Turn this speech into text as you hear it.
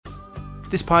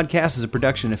This podcast is a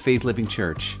production of Faith Living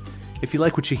Church. If you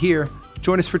like what you hear,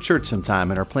 join us for church sometime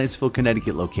at our Plantsville,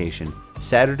 Connecticut location,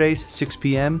 Saturdays, 6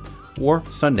 p.m., or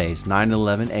Sundays, 9 and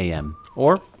 11 a.m.,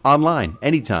 or online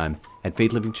anytime at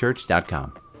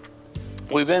faithlivingchurch.com.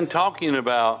 We've been talking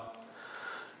about,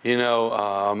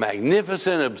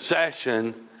 magnificent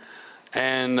obsession,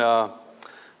 and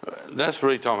that's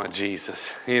really talking about Jesus,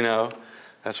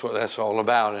 That's what that's all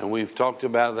about, and we've talked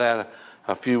about that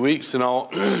a few weeks and all,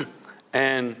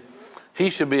 and he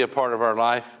should be a part of our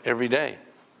life every day,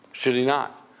 should he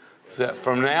not?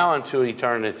 From now until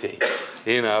eternity,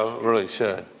 really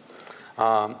should.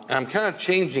 I'm kind of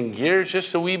changing gears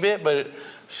just a wee bit, but it's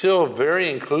still very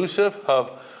inclusive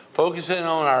of focusing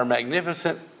on our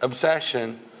magnificent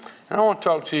obsession. And I want to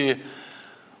talk to you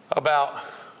about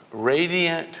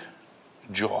radiant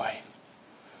joy.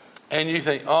 And you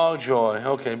think, oh, joy,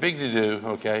 okay, big to do,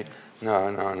 okay.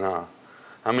 No.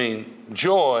 I mean,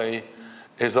 joy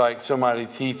is like somebody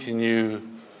teaching you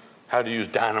how to use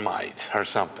dynamite or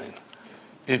something.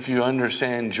 If you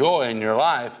understand joy in your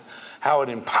life, how it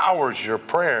empowers your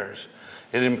prayers,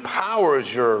 it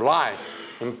empowers your life,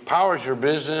 empowers your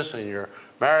business and your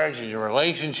marriage and your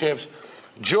relationships.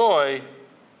 Joy,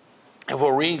 if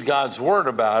we'll read God's word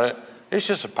about it, it's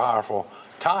just a powerful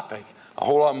topic, a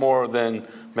whole lot more than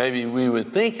maybe we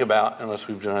would think about unless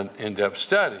we've done an in-depth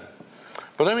study.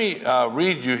 But let me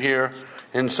read you here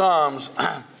in Psalms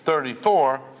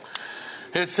 34.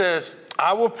 It says,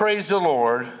 I will praise the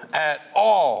Lord at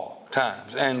all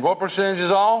times. And what percentage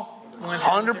is all?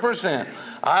 100%.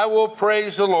 I will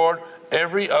praise the Lord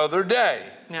every other day.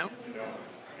 No,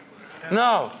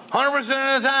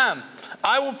 100% of the time.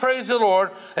 I will praise the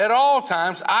Lord at all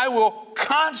times. I will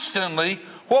constantly.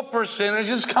 What percentage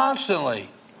is constantly?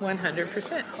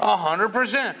 100%.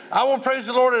 100%. I will praise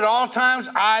the Lord at all times.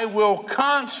 I will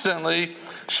constantly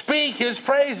speak his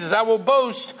praises. I will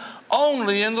boast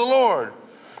only in the Lord.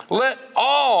 Let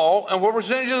all, and what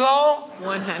percentage is all?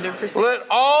 100%. Let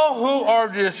all who are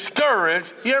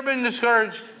discouraged. You ever been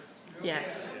discouraged?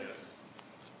 Yes.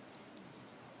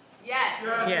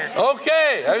 Yes.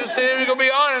 Okay. I just said you're going to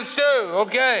be honest too.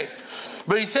 Okay.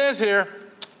 But he says here,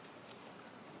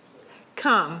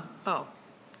 come.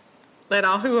 Let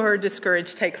all who are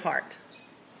discouraged take heart.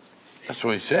 That's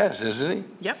what he says, isn't he?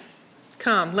 Yep.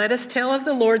 Come, let us tell of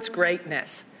the Lord's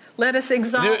greatness. Let us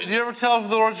exalt. Do you ever tell of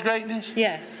the Lord's greatness?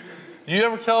 Yes. Do you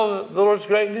ever tell of the Lord's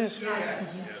greatness? Yes.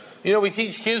 We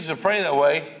teach kids to pray that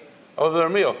way over their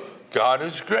meal. God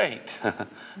is great.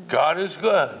 God is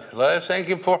good. Let us thank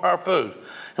him for our food.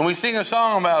 And we sing a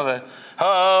song about that.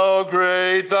 How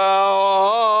great thou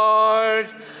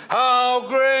art. How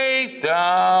great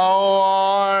thou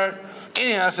art.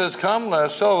 Anyhow, it says, come, let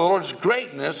us tell the Lord's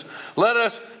greatness. Let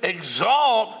us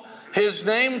exalt his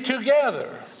name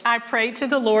together. I prayed to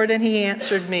the Lord and he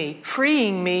answered me,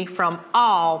 freeing me from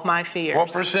all my fears.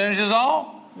 What percentage is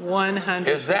all?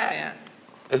 100%.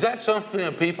 Is that something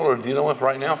that people are dealing with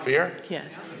right now, fear?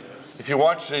 Yes. If you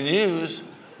watch the news,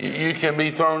 you can be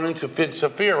thrown into fits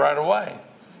of fear right away.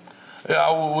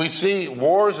 We see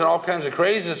wars and all kinds of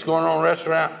craziness going on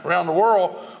around the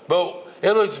world, but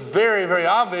it looks very, very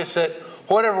obvious that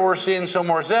whatever we're seeing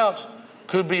somewhere else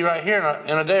could be right here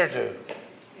in a day or two.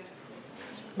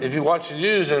 If you watch the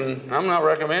news, and I'm not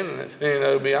recommending it,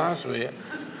 to be honest with you,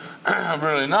 I'm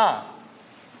really not.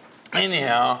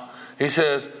 Anyhow, he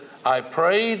says, I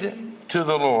prayed to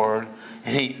the Lord,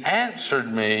 and he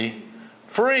answered me,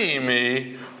 freeing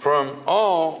me from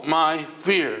all my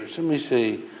fears. Let me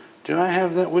see. Do I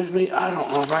have that with me? I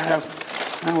don't know if I have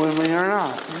that with me or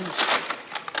not.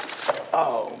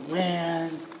 Oh,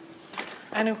 man.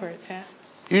 I know where it's at.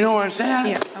 You know where it's at?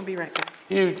 Yeah, I'll be right back.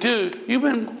 You do? You've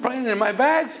been playing in my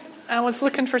bags? I was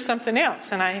looking for something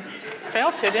else, and I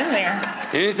felt it in there.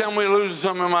 Anytime we lose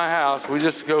something in my house, we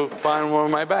just go find one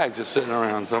of my bags that's sitting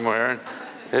around somewhere, and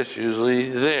it's usually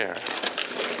there.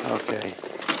 Okay.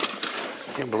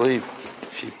 I can't believe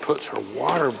she puts her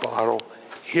water bottle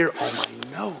here on my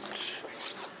notes,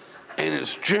 and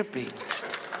it's dripping,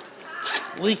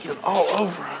 leaking all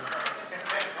over them.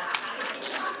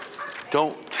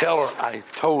 Don't tell her I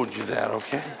told you that,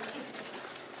 okay?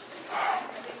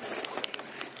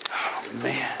 Oh,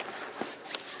 man.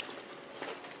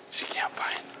 She can't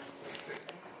find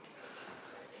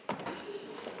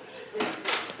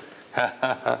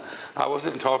it. I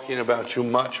wasn't talking about you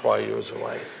much while you was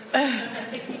away.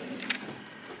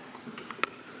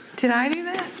 Did I do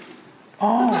that?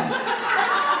 Oh,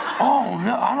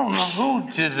 no, I don't know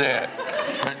who did that.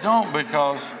 But don't,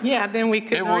 because then we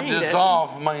could it will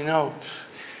dissolve my notes.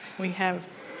 We have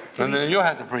And then you'll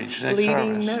have to preach next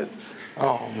leading service. notes.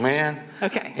 Oh, man.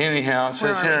 Okay. Anyhow, it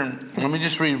says Where are here, let me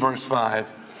just read verse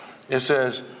 5. It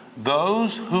says,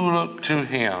 those who look to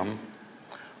him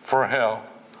for help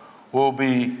will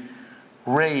be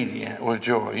radiant with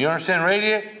joy. You understand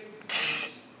radiant?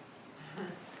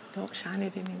 Don't shine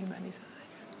it in anybody's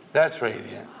eyes. That's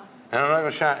radiant. And I'm not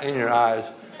going to shine in your eyes.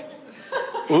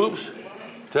 Oops.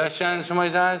 Did I shine in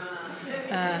somebody's eyes?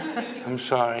 I'm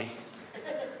sorry.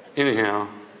 Anyhow,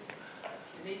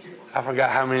 I forgot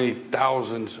how many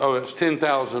thousands. Oh, it's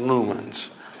 10,000 lumens.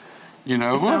 You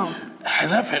know, whoops, I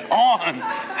left it on.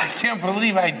 I can't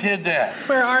believe I did that.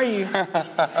 Where are you?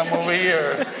 I'm over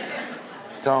here.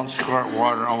 Don't squirt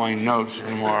water on my notes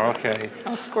anymore. Okay.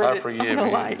 I'll squirt it forgive on the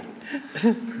you. light.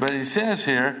 But he says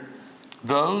here,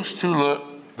 those who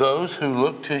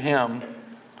look to him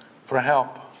for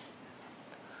help.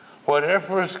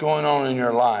 Whatever is going on in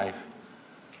your life,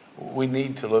 we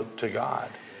need to look to God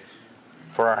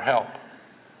for our help.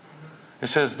 It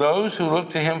says, those who look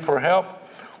to him for help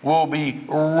will be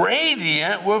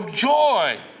radiant with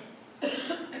joy.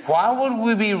 Why would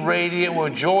we be radiant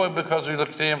with joy? Because we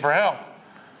look to him for help.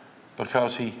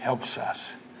 Because he helps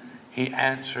us. He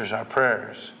answers our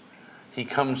prayers. He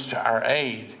comes to our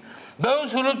aid.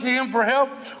 Those who look to him for help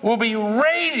will be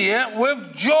radiant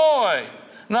with joy.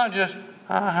 Not just,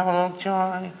 I have a little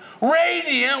joy.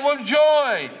 Radiant with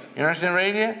joy. You understand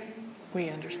radiant? We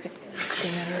understand.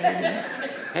 Radiant.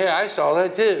 Yeah, I saw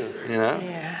that too, you know.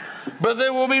 Yeah. But they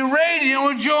will be radiant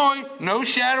with joy. No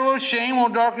shadow of shame will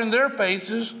darken their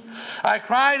faces. I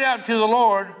cried out to the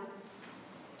Lord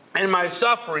in my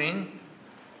suffering.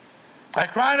 I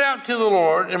cried out to the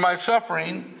Lord in my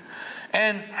suffering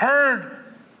and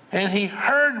he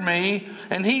heard me,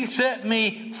 and he set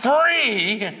me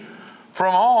free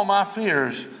from all my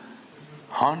fears.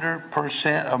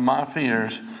 100% of my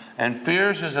fears. And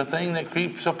fears is a thing that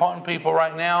creeps upon people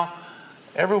right now.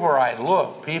 Everywhere I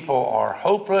look, people are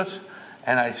hopeless,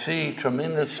 and I see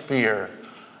tremendous fear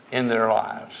in their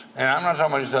lives. And I'm not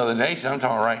talking about just other nations. I'm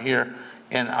talking right here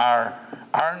in our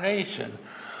nation.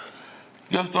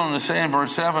 It goes on to say in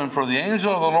verse 7, for the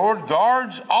angel of the Lord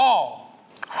guards all,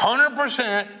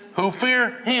 100% who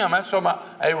fear him. That's talking about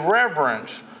a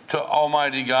reverence to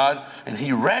Almighty God. And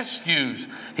he rescues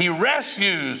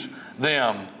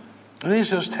them. And he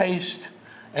says, taste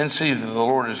and see that the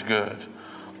Lord is good.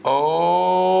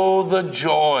 Oh, the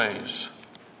joys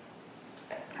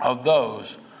of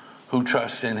those who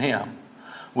trust in him.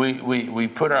 We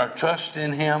put our trust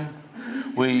in him.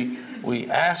 We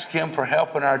ask him for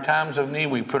help in our times of need.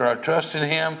 We put our trust in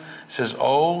him. It says,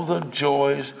 oh, the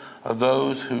joys of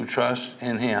those who trust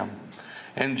in him.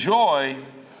 And joy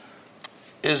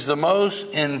is the most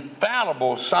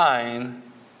infallible sign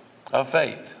of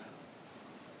faith.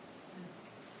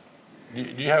 Do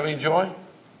you have any joy?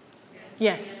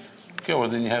 Yes. Okay, well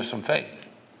then you have some faith.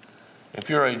 If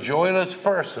you're a joyless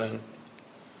person,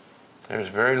 there's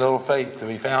very little faith to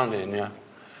be found in you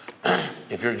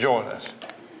if you're joyless.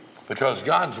 Because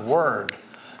God's word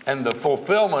and the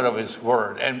fulfillment of his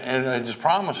word and his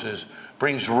promises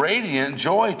brings radiant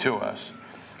joy to us.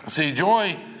 See,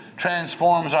 joy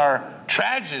transforms our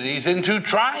tragedies into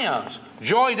triumphs.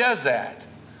 Joy does that.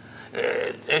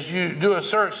 As you do a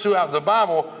search throughout the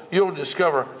Bible, you'll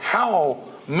discover how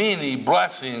many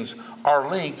blessings are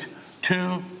linked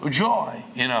to joy,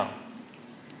 you know.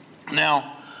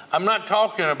 Now, I'm not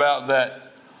talking about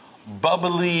that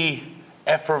bubbly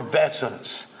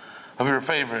effervescence of your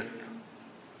favorite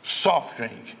soft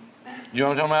drink. You know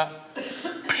what I'm talking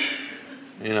about?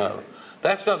 You know,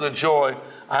 that's not the joy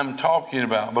I'm talking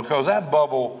about, because that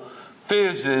bubble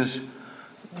fizzes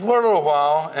for a little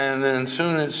while and then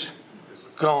soon it's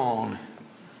gone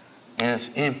and it's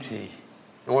empty.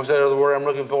 And what's that other word I'm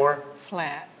looking for?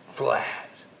 Flat. Flat.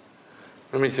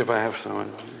 Let me see if I have some in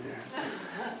here.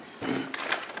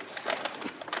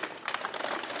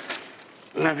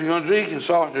 Now, if you're going to drink a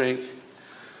soft drink,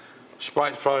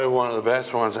 Sprite's probably one of the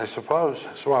best ones, I suppose.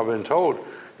 That's what I've been told,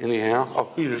 anyhow. Oh,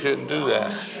 you shouldn't do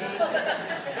that.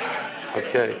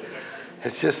 Okay.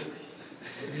 It's just,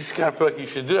 you just kind of feel like you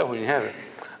should do it when you have it.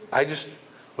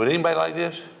 Would anybody like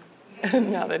this?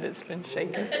 Now that it's been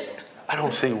shaken. I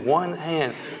don't see one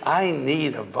hand. I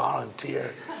need a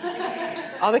volunteer.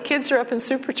 All the kids are up in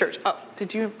Super Church. Oh,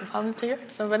 did you volunteer?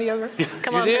 Somebody over?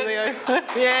 Come on, did? Leo.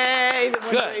 Yay, the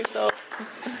one brave soul.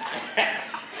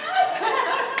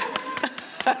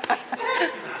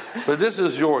 But this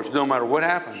is yours no matter what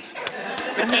happens.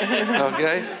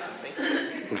 Okay?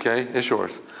 Okay, it's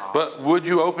yours. But would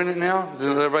you open it now?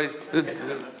 Does everybody?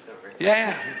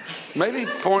 Yeah. Maybe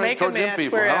point it towards them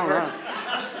people. Wherever. I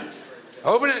don't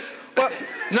know. Open it.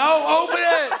 No, open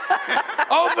it.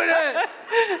 Open it.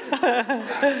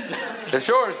 It's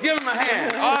yours. Give him a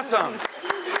hand. Awesome.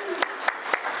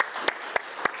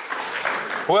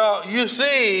 Well, you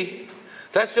see,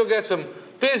 that still got some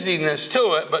fizziness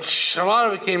to it, but a lot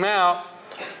of it came out.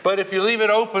 But if you leave it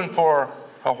open for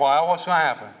a while, what's going to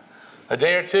happen? A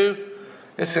day or two?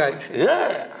 It's like,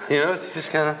 yeah. It's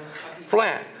just kind of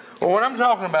flat. Well, when I'm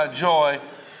talking about joy,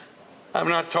 I'm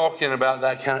not talking about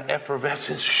that kind of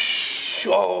effervescence.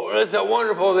 Oh, it's a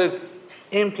wonderful,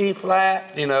 empty,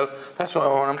 flat. That's what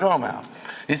I'm talking about.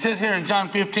 It says here in John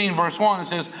 15, verse 1, it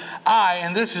says,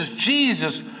 and this is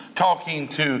Jesus talking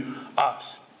to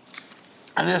us.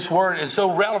 And this word is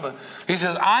so relevant. He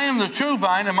says, I am the true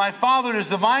vine, and my Father is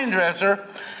the vine dresser.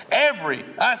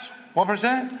 That's what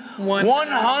percent?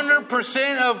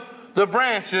 100% of the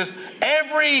branches,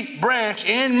 every branch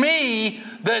in me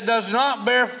that does not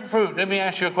bear fruit. Let me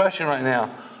ask you a question right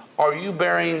now. Are you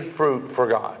bearing fruit for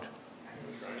God?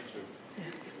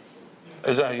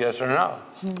 Is that a yes or no?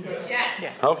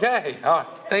 Yes. Okay. I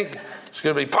think it's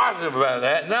going to be positive about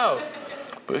that. No.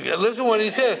 But listen to what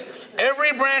he says.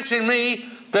 Every branch in me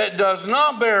that does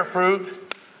not bear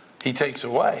fruit, he takes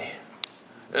away.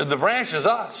 The branch is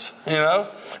us,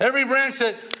 Every branch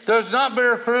that does not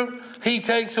bear fruit, he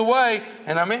takes away.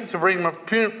 And I meant to bring my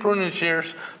pruning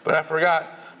shears, but I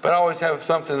forgot. But I always have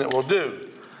something that will do.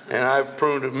 And I've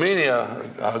pruned many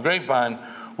a grapevine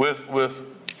with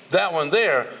that one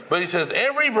there. But he says,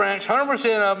 every branch,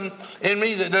 100% of them in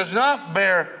me that does not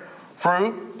bear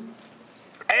fruit,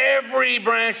 every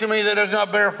branch in me that does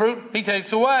not bear fruit, he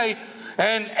takes away.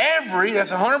 And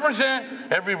that's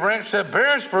 100%, every branch that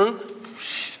bears fruit,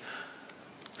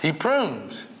 he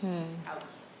prunes.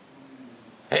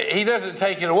 He doesn't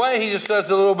take it away. He just does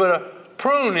a little bit of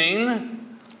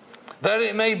pruning that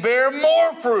it may bear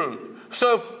more fruit.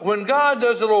 So when God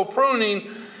does a little pruning,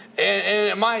 and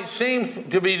it might seem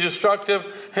to be destructive,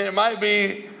 and it might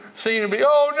be seen to be,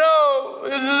 oh no,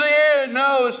 this is the end.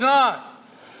 No, it's not.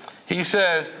 He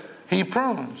says, he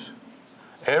prunes.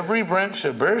 Every branch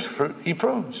that bears fruit, he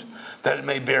prunes, that it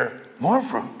may bear more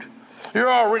fruit.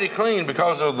 You're already clean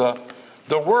because of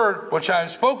the word which I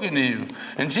have spoken to you.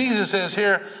 And Jesus says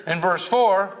here in verse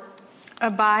 4,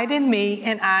 abide in me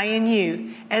and I in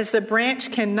you, as the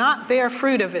branch cannot bear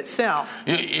fruit of itself.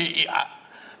 You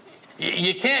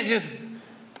can't just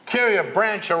carry a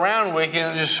branch around with you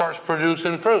and it just starts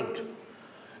producing fruit.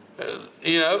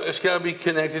 It's got to be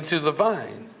connected to the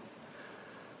vine.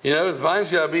 The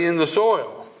vine's got to be in the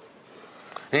soil.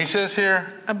 And he says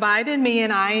here, abide in me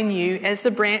and I in you, as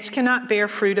the branch cannot bear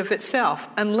fruit of itself,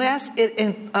 unless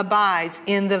it abides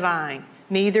in the vine.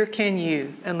 Neither can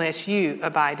you, unless you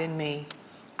abide in me.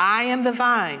 I am the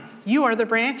vine, you are the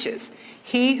branches.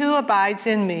 He who abides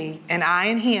in me, and I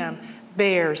in him,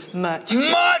 bears much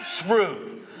fruit. Much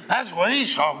fruit. That's what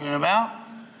he's talking about.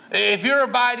 If you're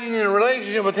abiding in a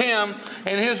relationship with him,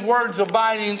 and his word's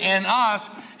abiding in us,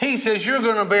 he says you're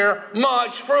going to bear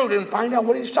much fruit. And find out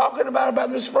what he's talking about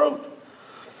this fruit.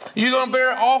 You're going to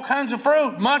bear all kinds of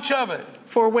fruit, much of it.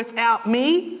 For without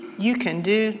me, you can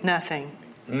do nothing.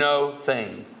 No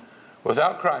thing.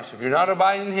 Without Christ, if you're not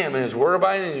abiding in him and his word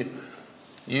abiding in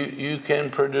you, you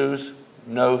can produce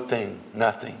no thing,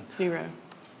 nothing. Zero.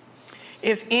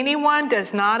 If anyone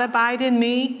does not abide in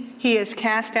me, he is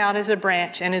cast out as a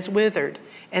branch and is withered,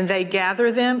 and they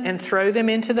gather them and throw them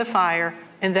into the fire,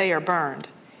 and they are burned.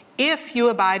 If you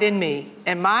abide in me,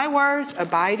 and my words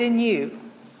abide in you,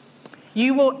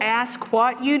 you will ask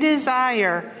what you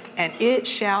desire, and it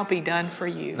shall be done for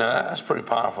you. Now, that's pretty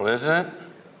powerful, isn't it?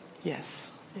 Yes.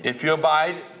 If you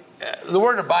abide, the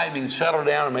word abide means settle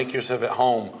down and make yourself at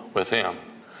home with him.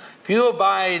 If you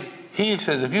abide, he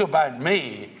says, if you abide in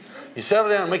me, you settle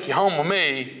down and make your home with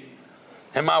me,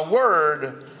 and my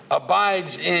word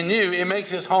abides in you, it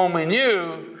makes its home in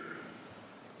you,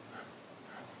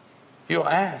 you'll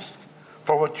ask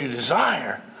for what you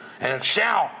desire, and it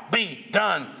shall be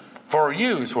done for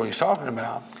you, is what he's talking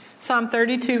about. Psalm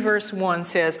 32 verse 1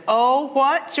 says, oh,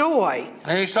 what joy.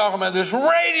 And he's talking about this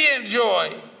radiant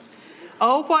joy.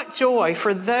 Oh, what joy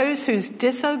for those whose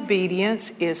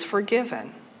disobedience is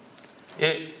forgiven.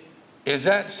 Is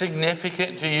that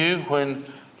significant to you when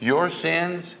your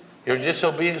sins, your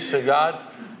disobedience to God,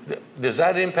 does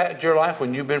that impact your life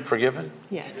when you've been forgiven?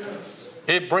 Yes.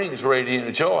 It brings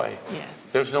radiant joy. Yes.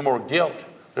 There's no more guilt.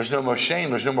 There's no more shame.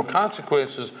 There's no more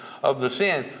consequences of the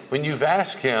sin when you've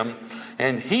asked him.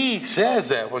 And he says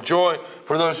that with joy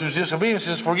for those whose disobedience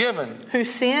is forgiven.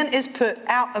 Whose sin is put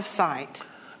out of sight.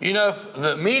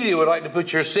 The media would like to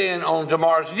put your sin on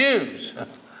tomorrow's news.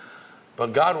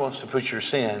 But God wants to put your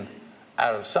sin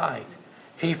out of sight.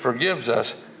 He forgives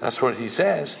us. That's what he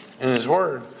says in his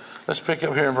word. Let's pick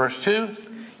up here in verse 2.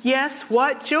 Yes,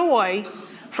 what joy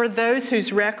for those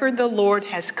whose record the Lord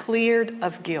has cleared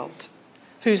of guilt,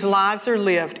 whose lives are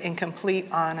lived in complete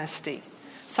honesty.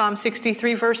 Psalm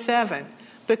 63, verse 7.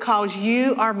 Because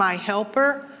you are my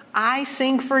helper, I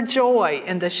sing for joy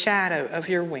in the shadow of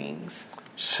your wings.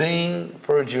 Sing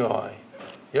for joy.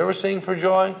 You ever sing for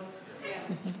joy?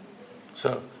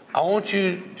 So I want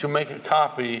you to make a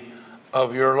copy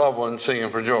of your loved one singing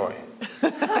for joy.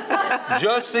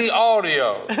 Just the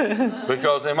audio,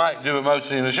 because they might do it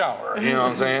mostly in the shower, you know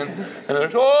what I'm saying? And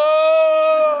there's,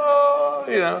 oh,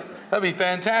 you know, that'd be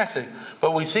fantastic.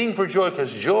 But we sing for joy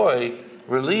because joy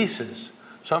releases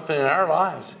something in our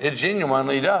lives. It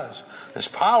genuinely does. It's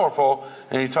powerful.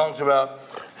 And he talks about,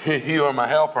 you are my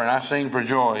helper, and I sing for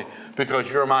joy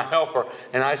because you're my helper.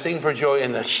 And I sing for joy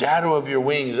in the shadow of your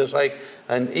wings. It's like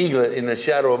an eaglet in the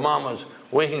shadow of mama's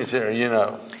wings there, you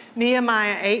know.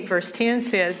 Nehemiah 8, verse 10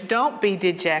 says, don't be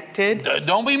dejected.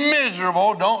 Don't be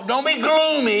miserable. Don't be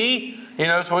gloomy. You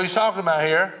know, that's what he's talking about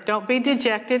here. Don't be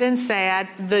dejected and sad.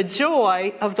 The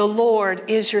joy of the Lord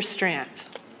is your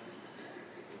strength.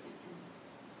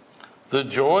 The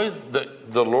joy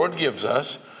that the Lord gives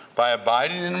us by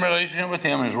abiding in relationship with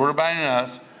Him, His Word abiding in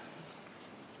us,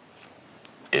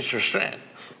 is your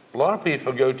strength. A lot of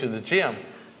people go to the gym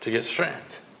to get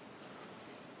strength.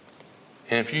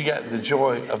 And if you got the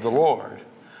joy of the Lord,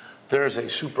 there's a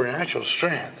supernatural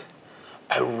strength,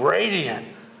 a radiant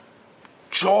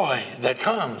joy that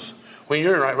comes when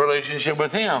you're in right relationship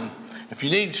with Him. If you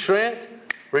need strength,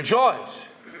 rejoice.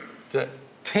 The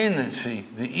tendency,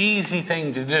 the easy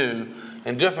thing to do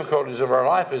in difficulties of our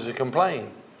life is to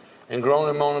complain and groan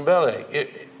and moan and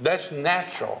bellyache. That's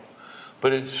natural,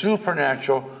 but it's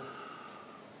supernatural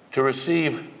to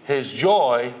receive His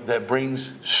joy that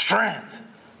brings strength.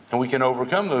 And we can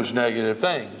overcome those negative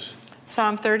things.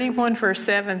 Psalm 31, verse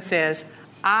 7 says,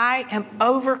 I am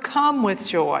overcome with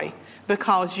joy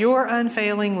because your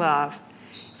unfailing love.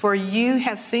 For you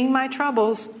have seen my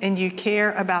troubles, and you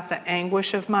care about the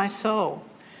anguish of my soul.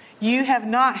 You have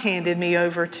not handed me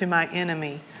over to my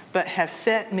enemy, but have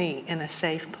set me in a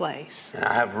safe place. And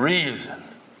I have reason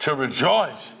to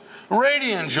rejoice,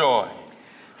 radiant joy.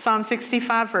 Psalm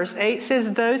 65, verse 8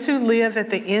 says, those who live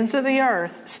at the ends of the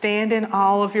earth stand in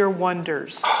awe of your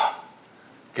wonders.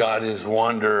 God is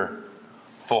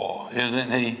wonderful,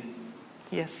 isn't He?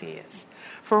 Yes, He is.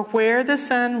 From where the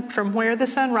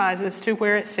sun rises to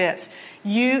where it sets,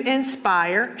 you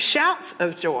inspire shouts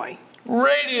of joy.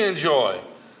 Radiant joy.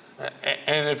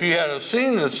 And if you had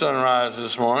seen the sunrise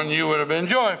this morning, you would have been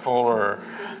joyful, or,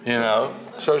 you know.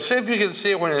 So see if you can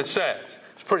see it when it sets.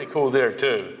 It's pretty cool there,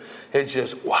 too. It's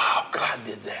just, wow, God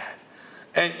did that.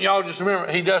 And y'all just remember,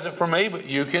 He does it for me, but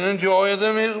you can enjoy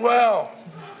them as well.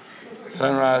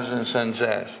 Sunrise and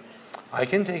sunsets. I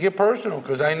can take it personal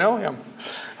because I know Him.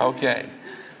 Okay.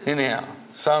 Anyhow,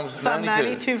 Psalm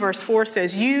 92, verse 4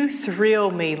 says, you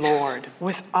thrill me, Lord,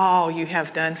 with all you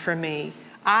have done for me.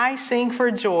 I sing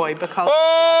for joy because...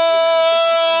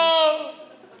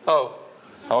 Oh,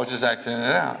 I was just acting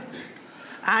it out.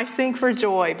 I sing for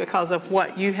joy because of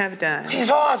what you have done. He's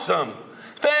awesome.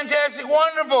 Fantastic.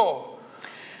 Wonderful.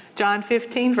 John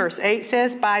 15, verse 8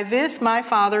 says, by this my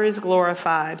Father is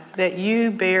glorified, that you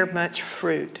bear much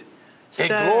fruit. It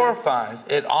glorifies,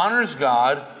 it honors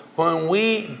God when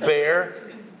we bear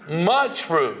much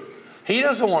fruit. He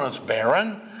doesn't want us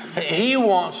barren. He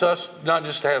wants us not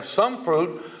just to have some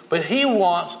fruit, but He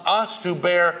wants us to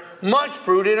bear much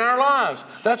fruit in our lives.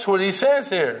 That's what He says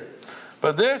here.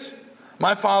 But this,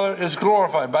 my Father is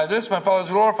glorified. By this, my Father is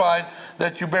glorified,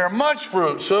 that you bear much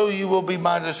fruit, so you will be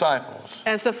my disciples.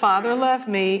 As the Father loved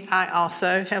me, I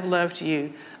also have loved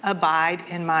you. Abide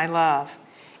in my love.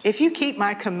 If you keep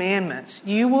my commandments,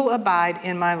 you will abide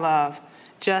in my love,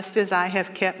 just as I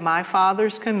have kept my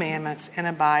Father's commandments and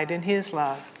abide in His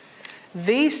love.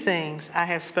 These things I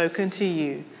have spoken to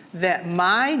you, that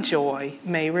my joy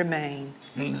may remain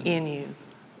in you.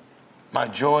 My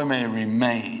joy may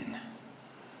remain.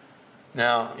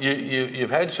 Now,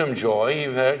 you've had some joy.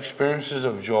 You've had experiences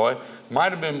of joy.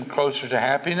 Might have been closer to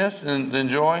happiness than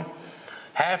joy.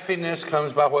 Happiness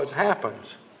comes by what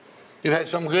happens. You've had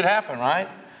something good happen, right?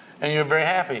 And you're very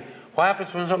happy. What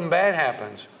happens when something bad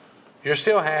happens? You're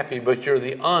still happy, but you're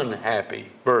the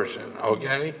unhappy person,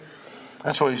 okay?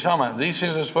 That's what He's talking about. These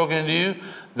things I've spoken to you,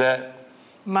 that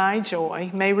my joy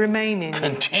may remain in you.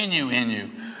 Continue in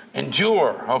you.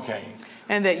 Endure, okay.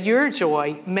 And that your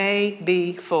joy may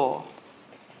be full.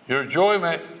 Your joy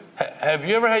may... Have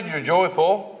you ever had your joy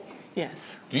full?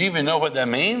 Yes. Do you even know what that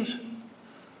means?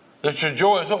 That your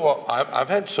joy is... Well, I've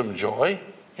had some joy,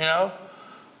 you know.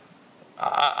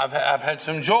 I've had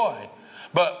some joy.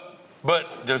 But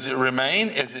But does it remain?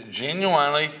 Is it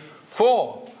genuinely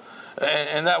full?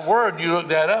 And that word, you look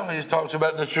that up, he talks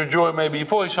about that your joy may be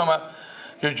full. He's talking about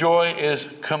your joy is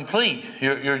complete.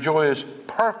 Your joy is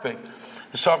perfect.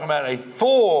 He's talking about a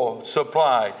full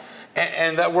supply.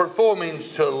 And that word full means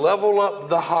to level up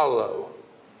the hollow.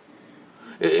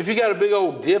 If you got a big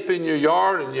old dip in your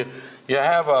yard and you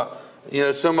have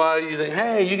somebody, you think,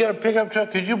 hey, you got a pickup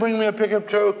truck, could you bring me a pickup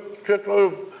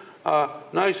truckload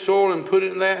of nice soil and put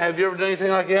it in that? Have you ever done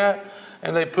anything like that?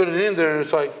 And they put it in there and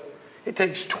it's like, it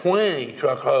takes 20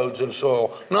 truckloads of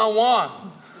soil, not one,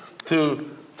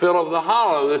 to fill up the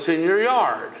hollow that's in your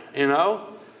yard,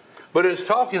 But it's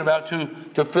talking about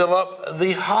to fill up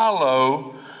the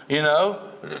hollow,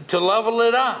 to level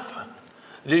it up.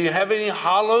 Do you have any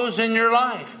hollows in your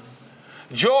life?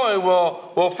 Joy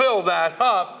will fill that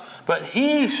up, but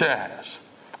he says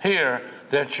here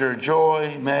that your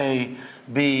joy may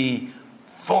be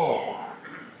full.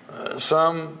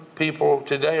 Some people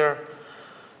today are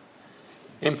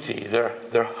empty.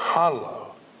 They're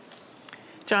hollow.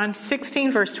 John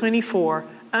 16, verse 24.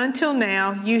 Until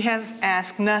now, you have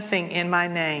asked nothing in my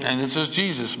name. And this is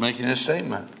Jesus making a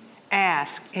statement.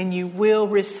 Ask, and you will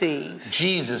receive.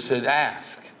 Jesus said,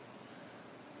 ask,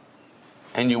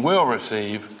 and you will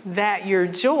receive. That your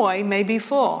joy may be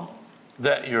full.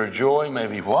 That your joy may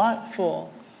be what?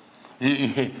 Full.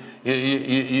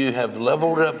 You have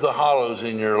leveled up the hollows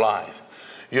in your life.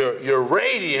 Your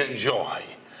radiant joy.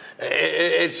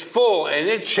 It's full, and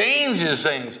it changes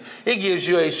things. It gives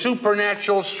you a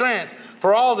supernatural strength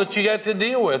for all that you got to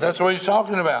deal with. That's what he's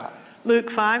talking about. Luke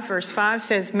 5, verse 5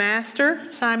 says,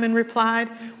 Master, Simon replied,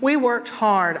 we worked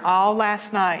hard all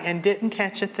last night and didn't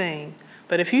catch a thing.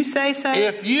 But if you say so...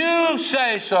 If you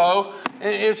say so,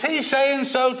 is he saying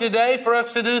so today for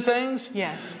us to do things?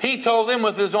 Yes. He told them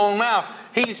with his own mouth.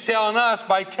 He's telling us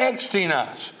by texting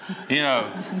us,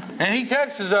 And he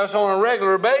texts us on a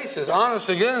regular basis. Honest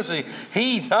to goodness,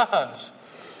 he does.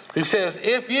 He says,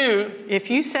 if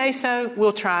you say so,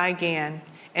 we'll try again.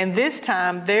 And this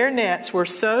time, their nets were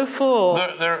so full.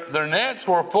 Their nets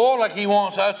were full, like he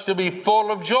wants us to be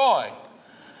full of joy.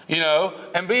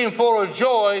 And being full of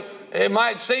joy, it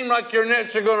might seem like your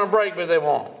nets are going to break, but they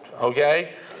won't.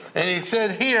 Okay? And he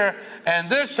said here, and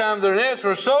this time their nets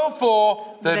were so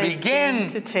full that they began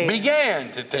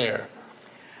to tear.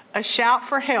 A shout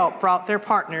for help brought their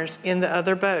partners in the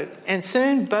other boat. And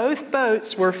soon both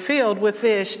boats were filled with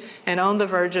fish and on the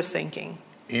verge of sinking.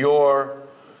 Your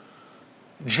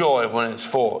joy, when it's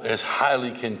full, is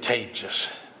highly contagious.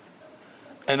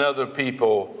 And other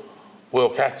people will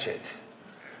catch it.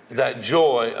 That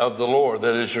joy of the Lord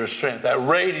that is your strength. That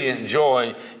radiant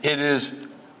joy, it is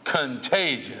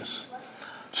contagious.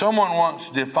 Someone once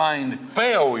defined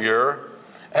failure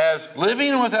as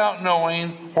living without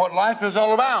knowing what life is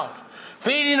all about.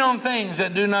 Feeding on things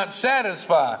that do not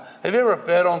satisfy. Have you ever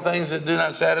fed on things that do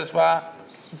not satisfy?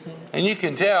 And you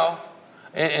can tell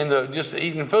in just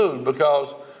eating food,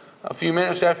 because a few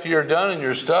minutes after you're done and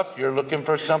you're stuffed, you're looking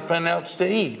for something else to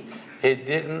eat. It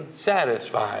didn't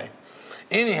satisfy.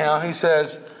 Anyhow, he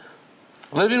says,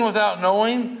 living without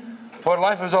knowing what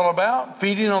life is all about,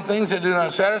 feeding on things that do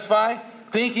not satisfy,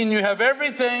 thinking you have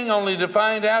everything only to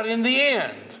find out in the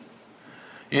end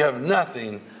you have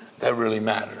nothing that really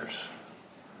matters.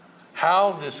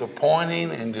 How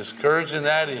disappointing and discouraging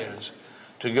that is,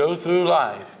 to go through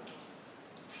life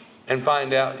and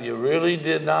find out you really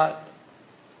did not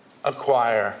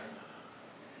acquire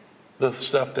the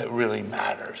stuff that really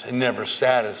matters. It never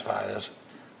satisfied us,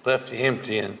 left you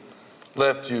empty and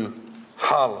left you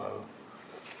hollow.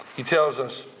 He tells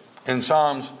us in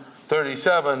Psalms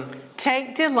 37,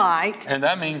 take delight. And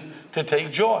that means to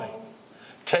take joy.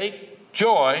 Take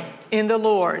joy in the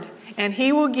Lord, and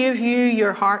he will give you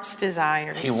your heart's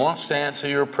desires. He wants to answer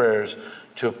your prayers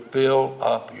to fill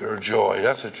up your joy.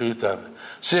 That's the truth of it.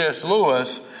 C.S.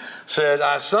 Lewis said,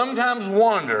 I sometimes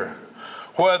wonder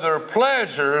whether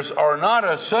pleasures are not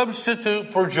a substitute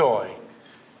for joy.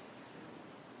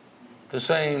 The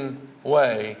same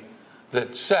way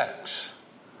that sex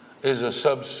is a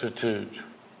substitute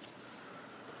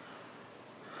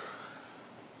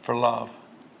for love.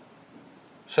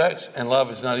 Sex and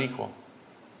love is not equal.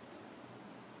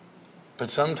 But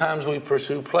sometimes we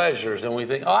pursue pleasures and we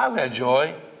think, oh, I've got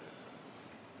joy.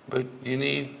 But you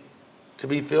need to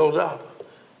be filled up.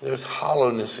 There's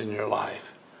hollowness in your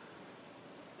life.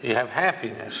 You have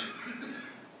happiness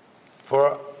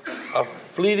for a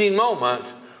fleeting moment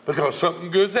because something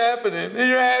good's happening and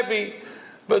you're happy.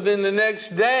 But then the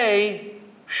next day,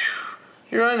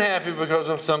 you're unhappy because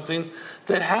of something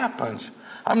that happens.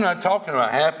 I'm not talking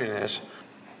about happiness.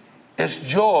 It's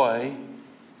joy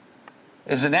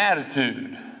is an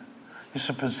attitude. It's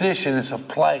a position. It's a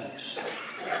place.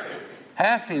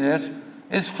 Happiness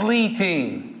is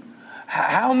fleeting.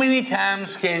 How many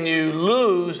times can you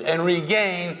lose and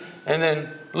regain and then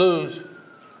lose?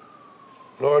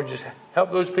 Lord, just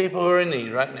help those people who are in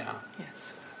need right now.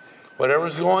 Yes.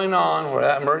 Whatever's going on, where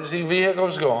that emergency vehicle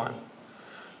is going,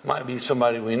 might be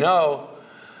somebody we know,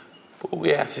 but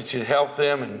we ask that you'd help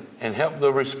them and help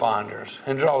the responders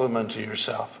and draw them unto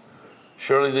yourself.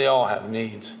 Surely they all have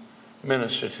needs.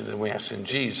 Minister to them, we ask in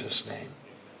Jesus' name.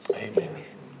 Amen.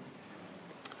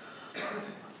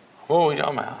 What are we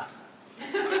talking about?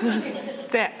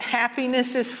 That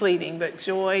happiness is fleeting, but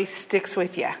joy sticks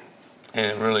with you. And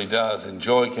it really does. And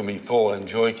joy can be full, and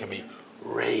joy can be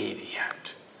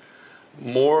radiant.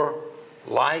 More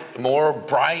light, more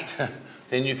bright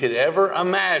than you could ever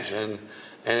imagine.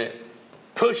 And it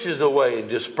pushes away and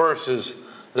disperses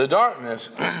the darkness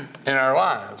in our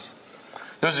lives.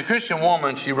 There's a Christian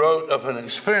woman, she wrote of an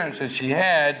experience that she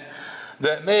had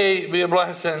that may be a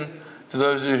blessing to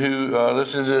those who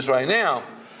listen to this right now.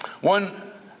 One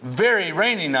very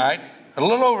rainy night, a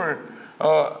little over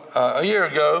a year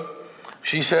ago,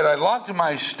 she said, I locked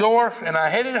my store and I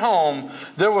headed home.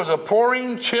 There was a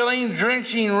pouring, chilling,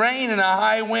 drenching rain and a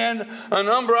high wind. An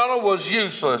umbrella was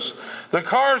useless. The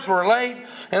cars were late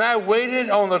and I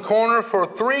waited on the corner for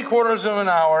 3/4 of an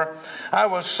hour. I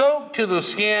was soaked to the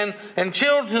skin and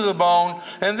chilled to the bone,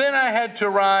 and then I had to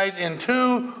ride in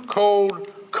 2 cold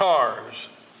cars.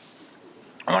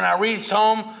 When I reached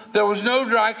home, there was no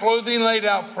dry clothing laid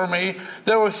out for me.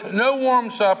 There was no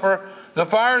warm supper. The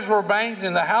fires were banked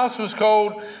and the house was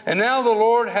cold, and now the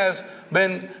Lord has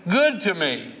been good to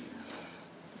me.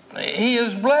 He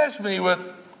has blessed me with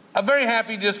a very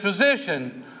happy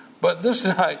disposition. But this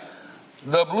night,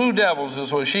 the blue devils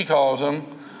is what she calls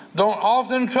them, don't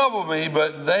often trouble me,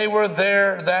 but they were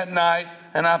there that night,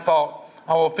 and I thought,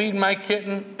 I will feed my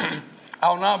kitten,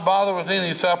 I'll not bother with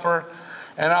any supper,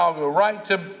 and I'll go right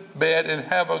to bed and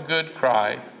have a good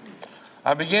cry.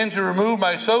 I began to remove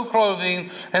my soaked clothing,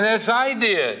 and as I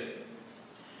did,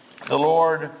 the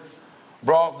Lord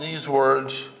brought these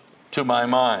words to my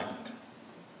mind.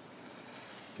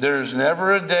 There's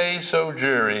never a day so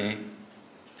dreary,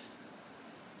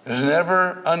 there's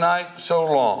never a night so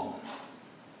long,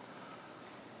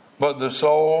 but the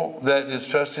soul that is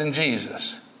trusting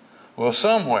Jesus will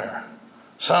somewhere,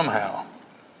 somehow,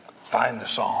 find the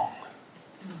song.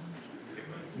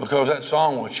 Because that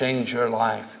song will change your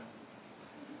life.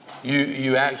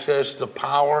 You access the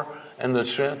power and the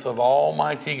strength of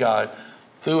Almighty God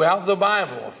throughout the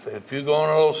Bible. If you go on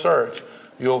a little search,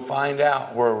 you'll find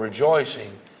out where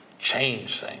rejoicing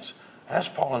changed things.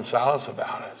 Ask Paul and Silas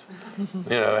about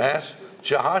it. Ask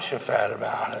Jehoshaphat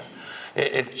about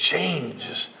it. It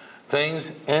changes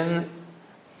things in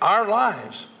our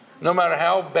lives. No matter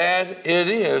how bad it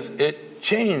is, it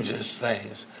changes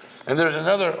things. And there's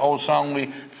another old song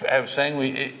we have sang.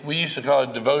 We used to call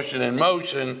it Devotion in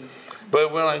Motion, but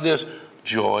it went like this.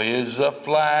 Joy is a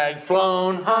flag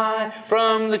flown high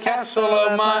from the castle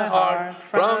of my heart,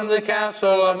 from the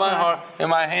castle of my heart.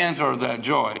 And my hands are that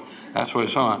joy. That's what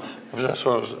it's on. That's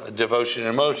what it was, Devotion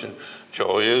in Motion.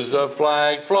 Joy is a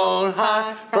flag flown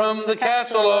high from the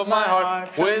castle of my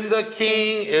heart, when the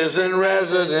King is in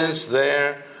residence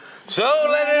there. So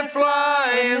let it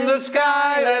fly in the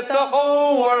sky, let the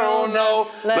whole world know,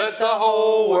 let the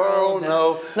whole world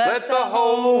know, let the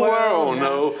whole world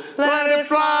know. Let it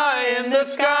fly in the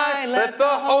sky, let the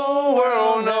whole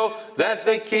world know that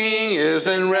the King is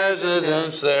in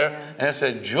residence there. And it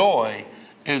said, joy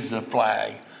is the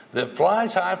flag that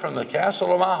flies high from the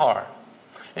castle of my heart.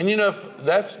 And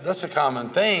that's a common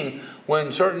thing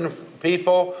when certain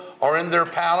people are in their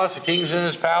palace, the king's in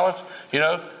his palace,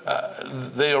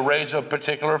 they'll raise a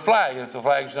particular flag. If the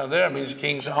flag's not there, it means the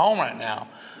king's at home right now.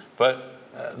 But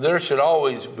there should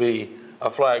always be a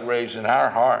flag raised in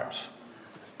our hearts.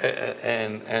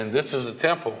 And this is the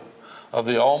temple of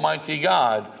the Almighty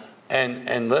God.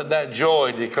 And let that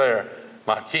joy declare,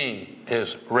 my King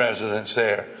is residence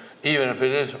there. Even if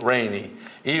it is rainy,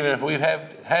 even if we've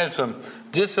had some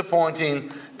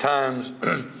disappointing times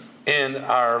in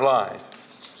our life.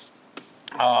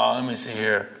 Let me see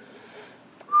here.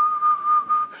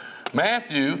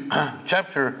 Matthew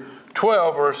chapter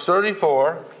 12, verse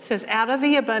 34. It says, out of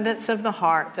the abundance of the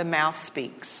heart, the mouth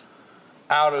speaks.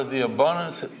 Out of the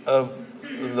abundance of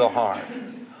the heart.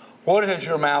 What has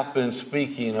your mouth been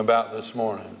speaking about this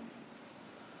morning?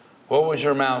 What was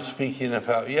your mouth speaking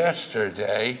about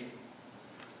yesterday?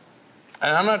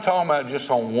 And I'm not talking about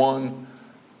just on one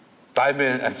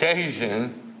 5-minute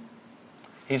occasion.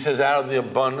 He says, out of the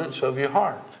abundance of your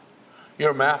heart,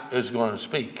 your mouth is going to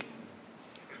speak.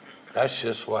 That's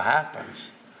just what happens.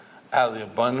 out of the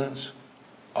abundance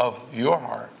of your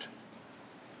heart.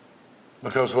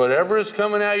 Because whatever is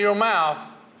coming out of your mouth,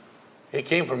 it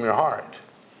came from your heart.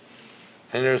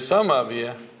 And there's some of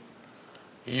you,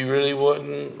 you really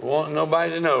wouldn't want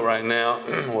nobody to know right now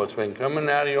what's been coming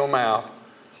out of your mouth,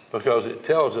 because it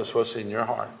tells us what's in your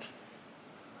heart.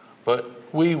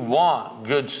 But we want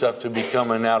good stuff to be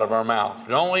coming out of our mouth,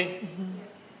 don't we?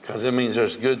 Because it means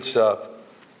there's good stuff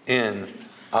in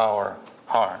our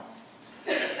heart.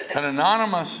 An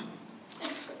anonymous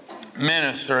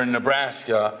minister in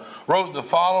Nebraska wrote the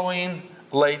following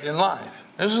late in life.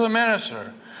 This is a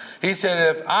minister. He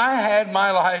said, if I had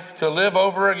my life to live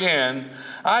over again,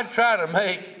 I'd try to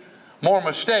make more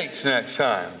mistakes next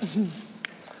time.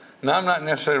 Now, I'm not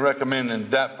necessarily recommending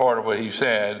that part of what he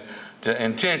said, to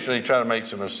intentionally try to make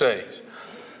some mistakes.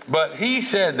 But he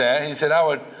said that. He said, I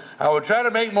would try to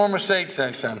make more mistakes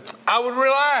next time. I would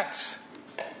relax.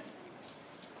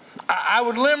 I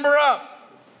would limber up.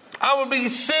 I would be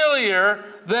sillier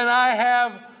than I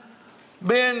have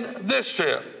been this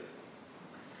trip.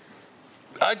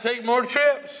 I'd take more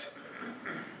trips.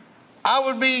 I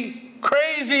would be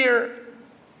crazier.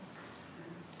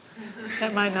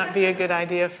 That might not be a good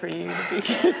idea for you to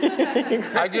be.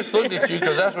 I just looked at you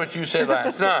because that's what you said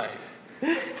last night.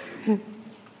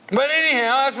 But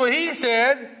anyhow, that's what he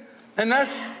said. And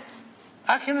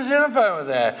I can identify with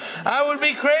that. I would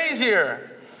be crazier.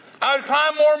 I would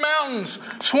climb more mountains,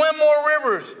 swim more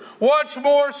rivers, watch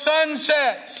more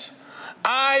sunsets.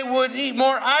 I would eat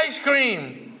more ice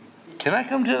cream. Can I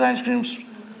come to the ice cream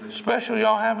special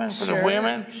y'all having for the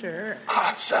women? Sure.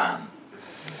 Awesome.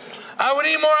 I would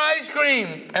eat more ice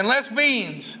cream and less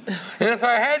beans. And if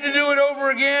I had to do it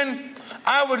over again,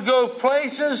 I would go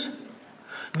places,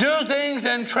 do things,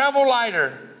 and travel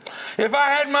lighter. If I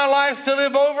had my life to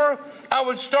live over, I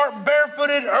would start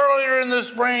barefooted earlier in the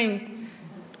spring.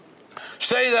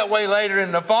 Stay that way later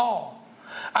in the fall.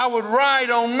 I would ride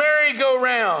on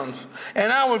merry-go-rounds,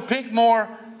 and I would pick more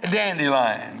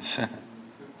dandelions.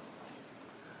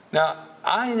 Now,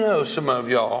 I know some of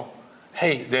y'all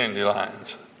hate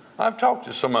dandelions. I've talked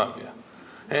to some of you,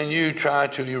 and you try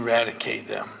to eradicate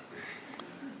them.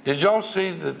 Did y'all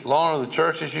see the lawn of the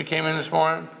church as you came in this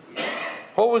morning?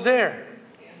 What was there?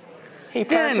 He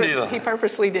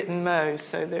purposely didn't mow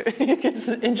so that you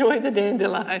can enjoy the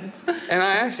dandelions. And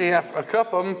I actually have a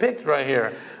couple of them picked right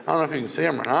here. I don't know if you can see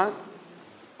them or not.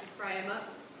 Fry them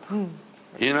up.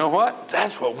 You know what?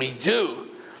 That's what we do.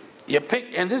 You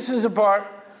pick, and this is the part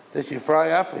that you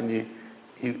fry up and you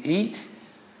eat.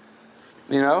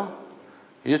 You know,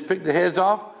 you just pick the heads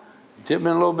off, dip them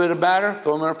in a little bit of batter,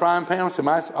 throw them in a frying pan with some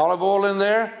olive oil in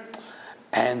there,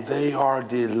 and they are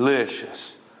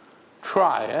delicious.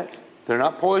 Try it. They're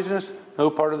not poisonous. No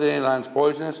part of the dandelion's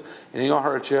poisonous. It ain't gonna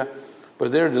hurt you,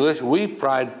 but they're delicious. We've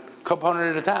fried a couple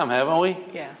hundred at a time, haven't we?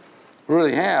 Yeah.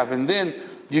 Really have. And then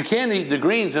you can eat the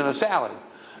greens in a salad.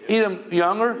 Eat them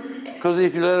younger, because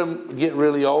if you let them get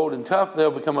really old and tough,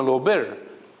 they'll become a little bitter.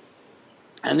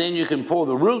 And then you can pull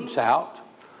the roots out,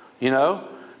 you know,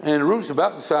 and the roots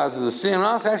about the size of the stem.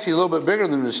 Now, it's actually a little bit bigger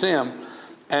than the stem.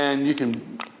 And you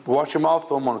can wash them off,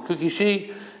 throw them on a cookie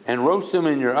sheet, and roast them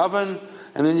in your oven.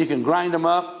 And then you can grind them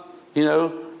up, you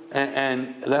know,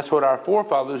 and that's what our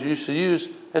forefathers used to use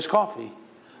as coffee,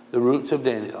 the roots of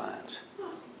dandelions,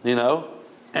 you know,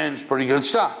 and it's pretty good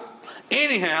stuff.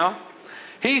 Anyhow,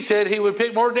 he said he would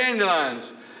pick more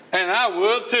dandelions, and I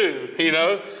would too, you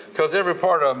know, because every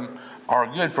part of them are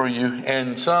good for you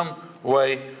in some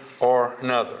way or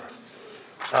another.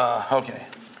 Okay.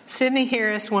 Sidney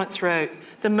Harris once wrote,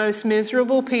 "The most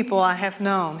miserable people I have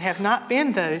known have not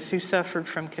been those who suffered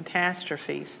from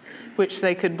catastrophes, which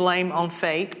they could blame on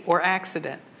fate or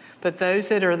accident, but those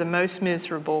that are the most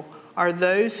miserable are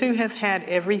those who have had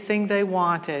everything they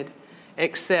wanted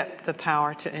except the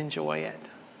power to enjoy it."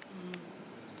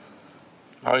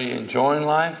 Are you enjoying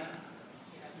life?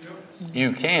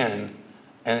 You can,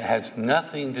 and it has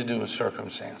nothing to do with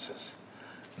circumstances.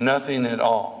 Nothing at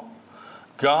all.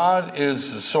 God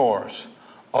is the source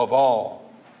of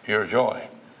all your joy.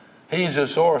 He's the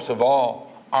source of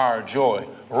all our joy.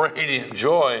 Radiant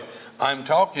joy I'm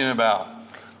talking about.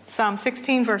 Psalm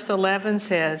 16 verse 11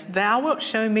 says, "Thou wilt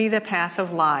show me the path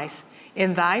of life.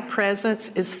 In thy presence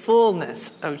is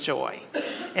fullness of joy.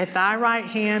 At thy right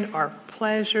hand are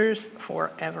pleasures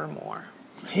forevermore."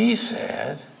 He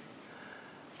said,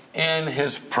 in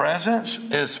his presence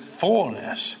is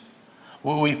fullness.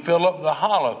 When we fill up the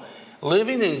hollow.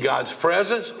 Living in God's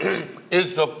presence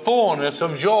is the fullness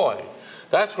of joy.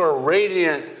 That's where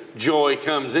radiant joy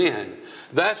comes in.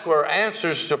 That's where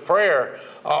answers to prayer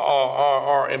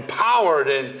are empowered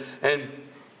and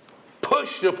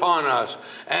pushed upon us,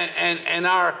 and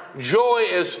our joy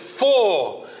is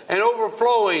full and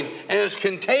overflowing and is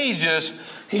contagious.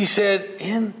 He said,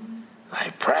 in thy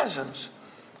presence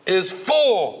is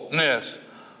fullness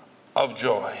of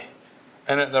joy.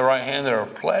 And at the right hand there are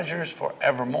pleasures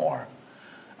forevermore.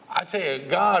 I tell you,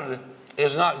 God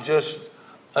is not just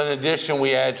an addition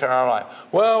we add to our life.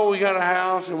 Well, we got a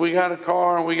house, and we got a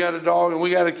car, and we got a dog, and we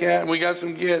got a cat, and we got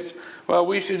some kids. Well,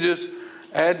 we should just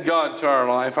add God to our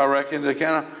life, I reckon, to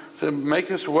kind of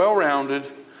make us well-rounded.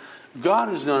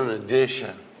 God is not an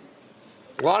addition.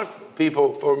 A lot of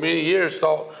people for many years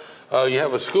thought you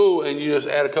have a school and you just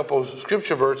add a couple of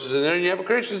scripture verses in there and you have a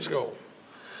Christian school.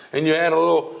 And you add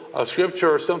a scripture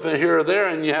or something here or there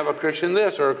and you have a Christian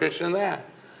this or a Christian that.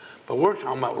 But we're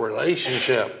talking about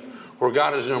relationship, where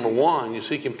God is number one. You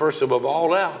seek Him first above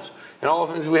all else. And all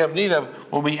the things we have need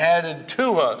of will be added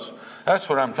to us. That's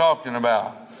what I'm talking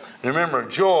about. And remember,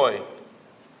 joy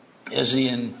is the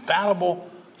infallible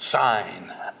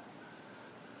sign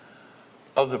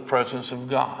of the presence of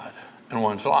God in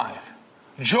one's life.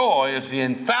 Joy is the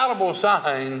infallible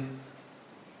sign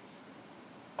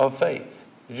of faith.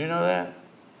 Did you know that?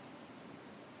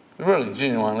 It really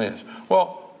genuinely is.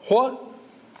 Well,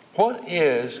 what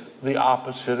is the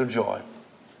opposite of joy?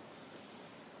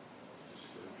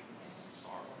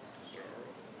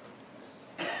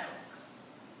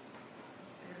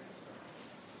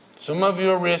 Some of you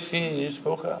are risky and you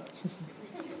spoke up.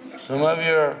 Some of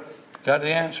you got the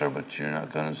answer, but you're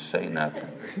not going to say nothing.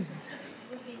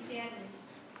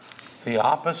 The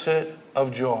opposite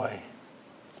of joy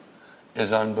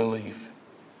is unbelief.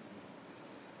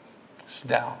 It's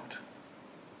doubt.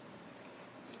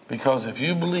 Because if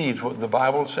you believed what the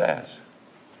Bible says,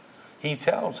 He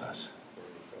tells us,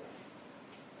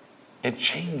 it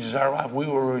changes our life. We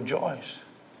will rejoice.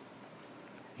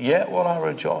 Yet will I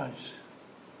rejoice.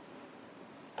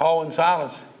 Paul and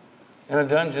Silas in a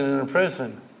dungeon in a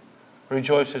prison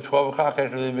rejoiced at 12 o'clock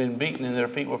after they'd been beaten and their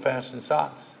feet were fast in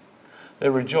socks. They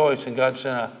rejoiced and God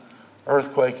sent an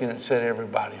earthquake and it set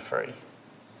everybody free.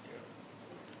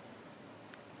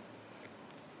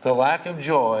 The lack of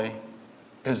joy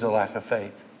is the lack of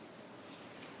faith.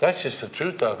 That's just the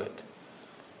truth of it.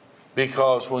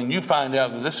 Because when you find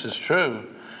out that this is true,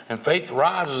 and faith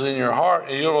rises in your heart,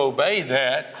 and you'll obey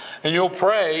that, and you'll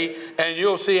pray, and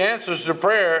you'll see answers to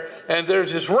prayer, and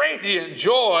there's this radiant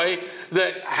joy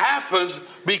that happens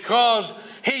because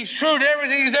He's true to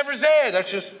everything He's ever said. That's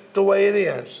just the way it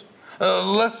is.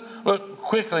 Let's look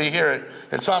quickly here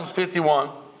at Psalms 51.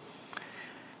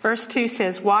 Verse 2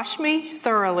 says, wash me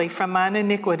thoroughly from mine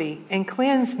iniquity and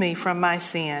cleanse me from my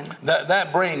sin.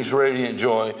 That brings radiant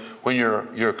joy when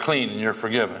you're clean and you're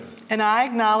forgiven. And I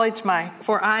acknowledge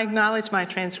my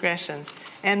transgressions,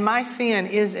 and my sin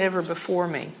is ever before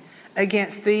me.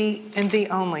 Against thee and thee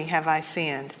only have I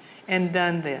sinned, and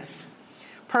done this.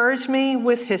 Purge me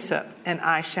with hyssop, and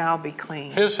I shall be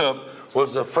clean. Hyssop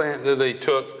was the plant that they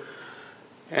took,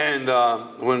 and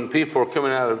when people were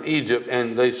coming out of Egypt,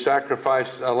 and they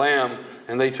sacrificed a lamb,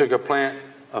 and they took a plant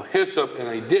of hyssop, and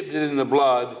they dipped it in the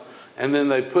blood, and then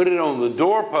they put it on the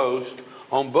doorpost,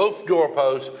 on both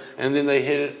doorposts, and then they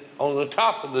hit it on the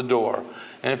top of the door.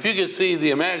 And if you could see the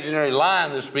imaginary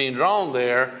line that's being drawn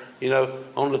there,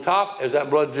 on the top as that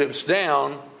blood drips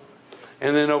down,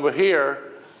 and then over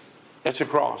here, it's a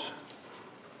cross.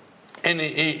 And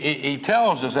he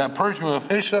tells us that, purge me with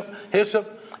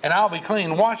hyssop, and I'll be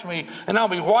clean. Wash me, and I'll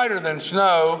be whiter than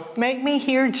snow. Make me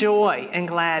hear joy and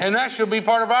gladness. And that should be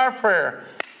part of our prayer.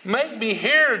 Make me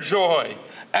hear joy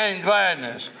and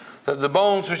gladness, that the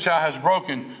bones which thou hast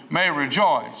broken may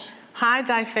rejoice. Hide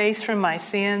thy face from my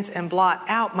sins and blot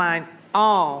out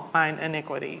all mine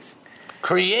iniquities.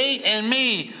 Create in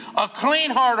me a clean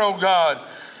heart, O God,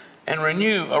 and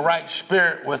renew a right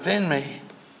spirit within me.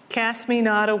 Cast me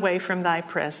not away from thy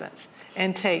presence,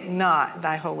 and take not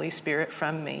thy Holy Spirit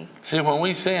from me. See, when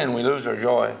we sin, we lose our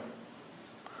joy.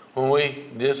 When we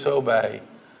disobey,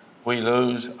 we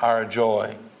lose our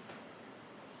joy.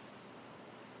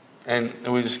 And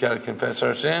we just got to confess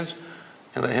our sins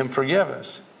and let Him forgive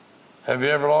us. Have you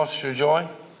ever lost your joy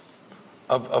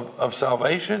of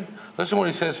salvation? Listen to what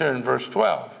He says here in verse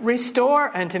 12.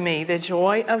 Restore unto me the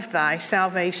joy of thy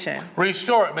salvation.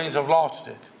 Restore, it means I've lost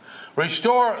it.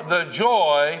 Restore the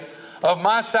joy of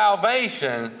my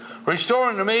salvation. Restore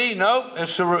unto me, no,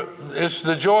 it's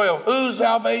the joy of whose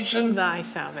salvation? Thy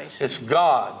salvation. It's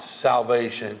God's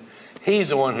salvation. He's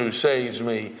the one who saves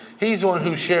me. He's the one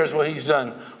who shares what He's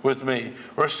done with me.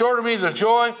 Restore to me the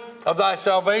joy of thy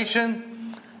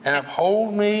salvation, and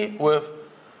uphold me with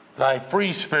thy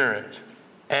free spirit.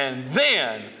 And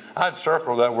then, I'd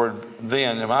circle that word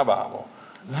then in my Bible.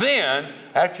 Then,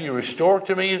 after you restore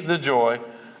to me the joy,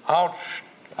 I'll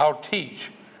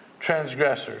teach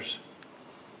transgressors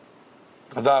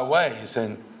of thy ways,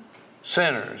 and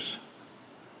sinners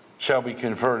shall be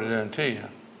converted unto you.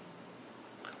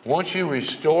 Once you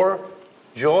restore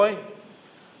joy,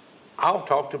 I'll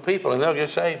talk to people and they'll get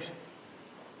saved.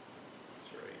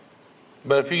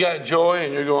 But if you got joy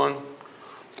and you're going,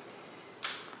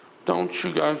 don't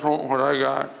you guys want what I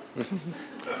got?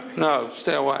 No,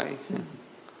 stay away.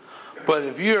 But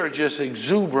if you're just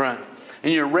exuberant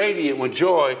and you're radiant with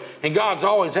joy and God's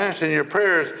always answering your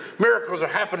prayers, miracles are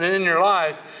happening in your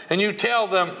life, and you tell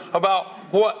them about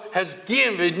what has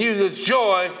given you this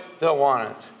joy, they'll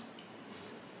want it.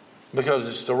 Because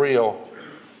it's the real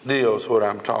deal is what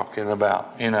I'm talking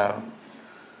about, you know.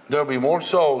 There'll be more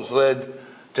souls led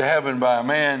to heaven by a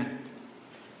man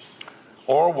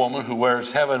or a woman who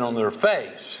wears heaven on their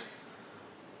face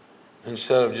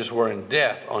instead of just wearing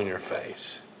death on your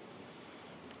face.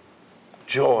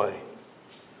 Joy.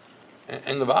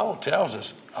 And the Bible tells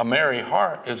us a merry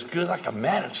heart is good like a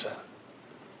medicine.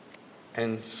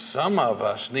 And some of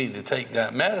us need to take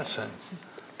that medicine.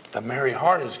 The merry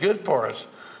heart is good for us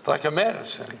like a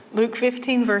medicine. Luke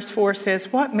 15 verse 4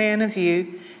 says, what man of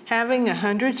you, having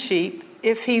 100 sheep,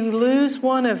 if he lose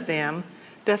one of them,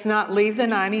 doth not leave the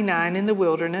 99 in the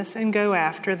wilderness and go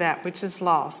after that which is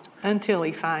lost until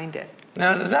he find it?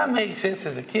 Now, does that make sense?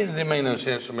 As a kid, it didn't make no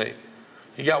sense to me.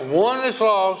 You got one that's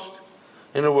lost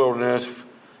in the wilderness,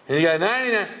 and you got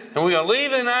 99, and we're going to leave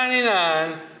the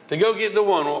 99 to go get the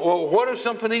one. Well, what if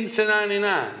something eats the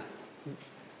 99?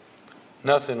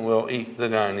 Nothing will eat the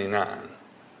 99.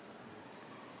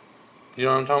 You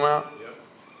know what I'm talking about? Yep.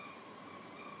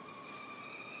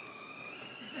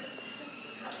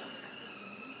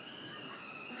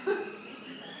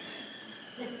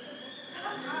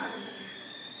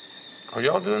 Are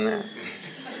y'all doing that?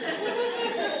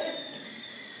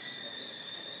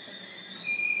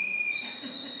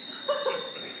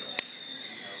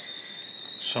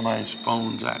 Somebody's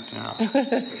phone's acting up.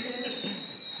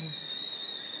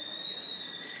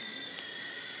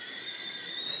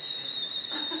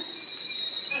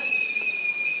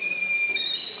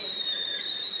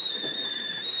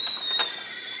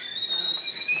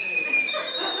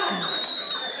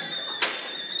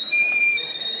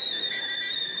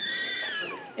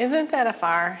 Isn't that a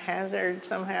fire hazard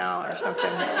somehow or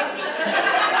something?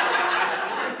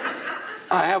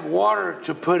 I have water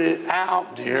to put it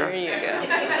out, dear. There you go.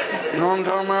 You know what I'm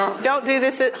talking about? Don't do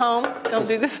this at home. Don't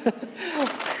do this.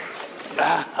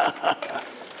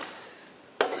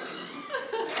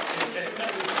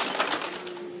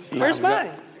 Where's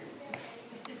mine?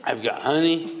 I've got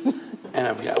honey and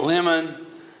I've got lemon.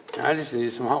 And I just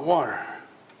need some hot water.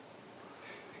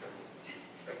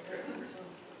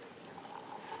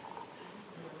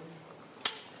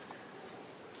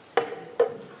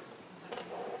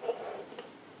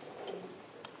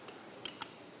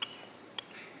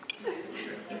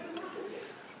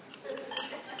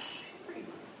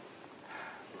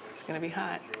 It's going to be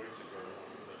hot.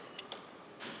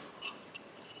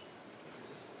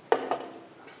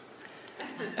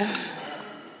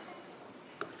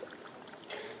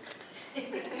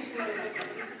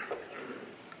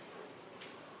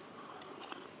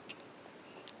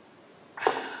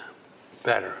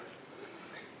 Better.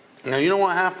 Now, you know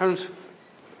what happens?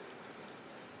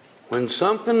 When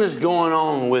something is going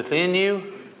on within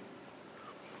you,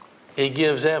 it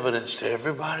gives evidence to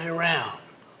everybody around.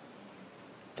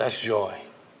 That's joy.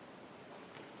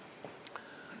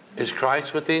 Is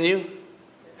Christ within you?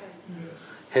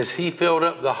 Has He filled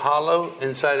up the hollow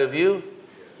inside of you?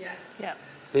 Yes. Yep.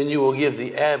 Then you will give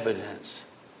the evidence.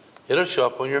 It'll show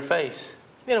up on your face.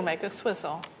 It'll make us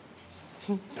whistle.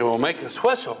 It will make us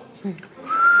whistle.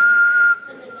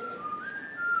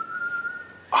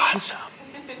 Awesome.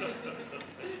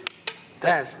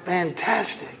 That's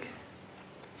fantastic.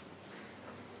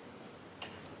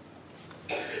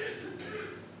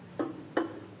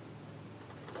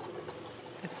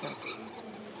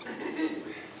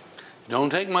 Don't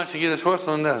take much to get us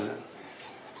whistling, does it?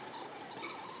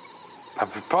 I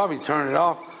could probably turn it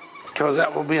off because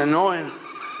that will be annoying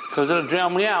because it'll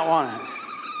drown me out, won't it?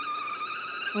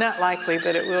 Not likely,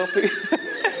 but it will be.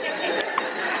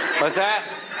 What's that?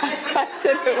 I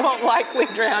said it won't likely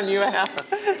drown you out.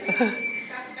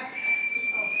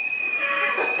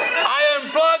 I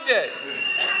unplugged it.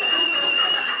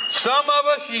 Some of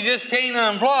us, you just can't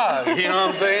unplug. You know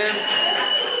what I'm saying?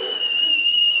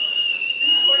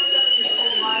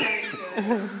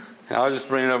 I'll just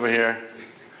bring it over here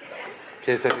in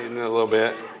case I need it a little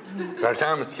bit. By the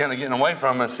time it's kind of getting away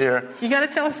from us here. You got to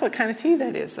tell us what kind of tea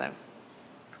that is, though.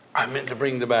 I meant to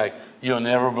bring the bag. You'll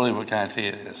never believe what kind of tea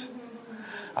it is.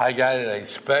 I got it at a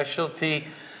specialty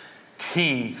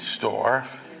tea store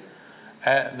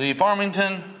at the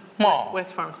Farmington Mall.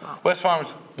 West Farms Mall. West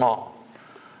Farms Mall.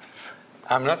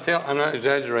 I'm not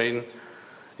exaggerating.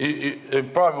 You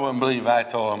probably wouldn't believe I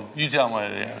told them. You tell them what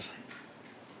it is.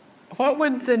 What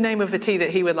would the name of a tea that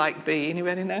he would like be?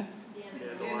 Anybody know?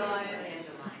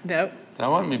 No.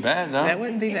 That wouldn't be bad, no? That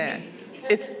wouldn't be bad.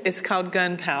 It's called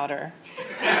gunpowder.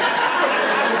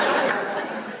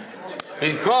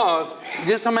 Because,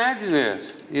 just imagine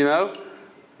this, you know.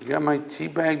 You got my tea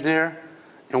bag there,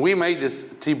 and we made this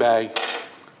tea bag.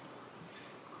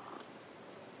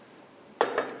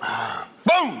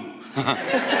 Boom!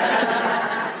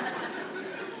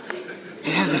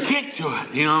 It has a kick to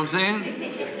it, you know what I'm saying?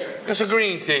 It's a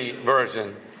green tea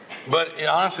version. But it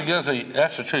honestly,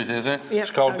 that's the truth, isn't it? Yep,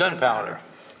 it's called gunpowder.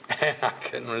 And I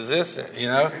couldn't resist it, you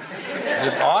know? It's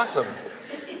just awesome.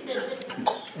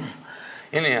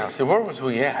 Anyhow, so where was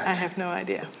we at? I have no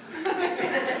idea.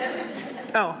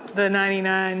 Oh, the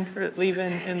 99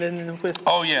 leaving and then the whistle.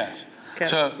 Oh, yes. Okay.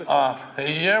 So,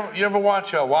 you ever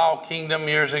watch Wild Kingdom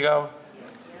years ago?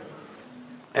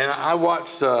 And I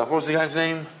watched, what was the guy's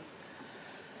name?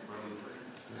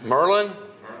 Merlin?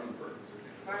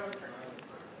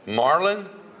 Marlin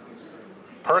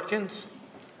Perkins?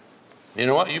 You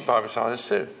know what? You probably saw this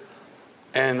too.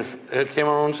 And it came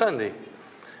on Sunday.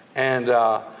 And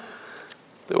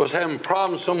they was having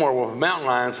problems somewhere with mountain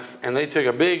lions, and they took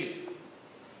a big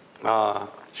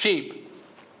sheep,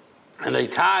 and they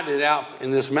tied it out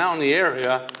in this mountainy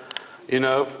area, you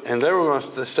know, and they were going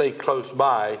to stay close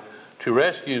by to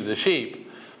rescue the sheep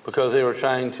because they were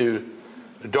trying to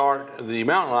dart the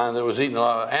mountain lion that was eating a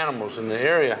lot of animals in the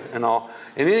area and all.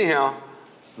 And anyhow,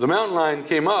 the mountain lion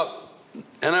came up,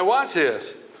 and I watched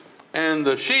this, and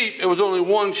the sheep, it was only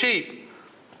one sheep.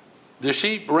 The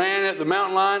sheep ran at the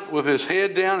mountain lion with his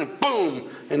head down and boom,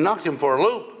 and knocked him for a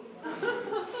loop.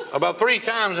 About 3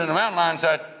 times, and the mountain lion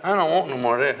said, I don't want no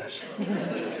more of this.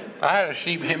 I had a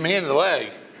sheep hit me in the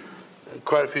leg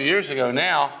quite a few years ago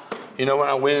now. You know, when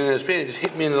I went in his pen, it just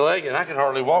hit me in the leg, and I could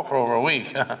hardly walk for over a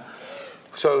week.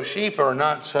 So sheep are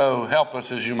not so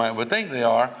helpless as you would think they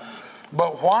are.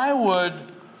 But why would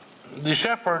the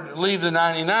shepherd leave the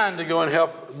 99 to go and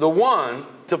help the one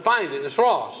to find it? It's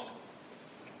lost.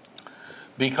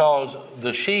 Because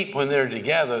the sheep, when they're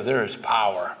together, there is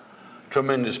power,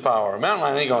 tremendous power. A mountain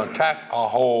lion ain't going to attack a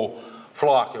whole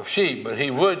flock of sheep, but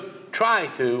he would try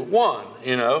to one,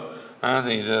 you know. I don't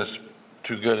think he's just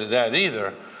too good at that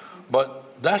either.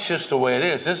 But that's just the way it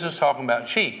is. This is talking about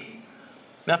sheep.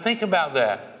 Now think about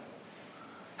that.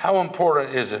 How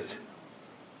important is it?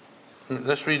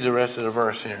 Let's read the rest of the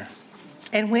verse here.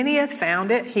 And when he hath found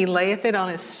it, he layeth it on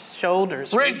his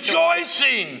shoulders.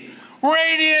 Rejoicing!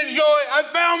 Radiant joy! I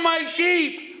found my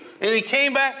sheep! And he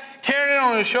came back carrying it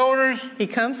on his shoulders. He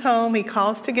comes home, he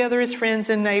calls together his friends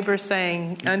and neighbors,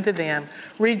 saying unto them,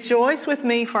 Rejoice with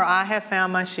me, for I have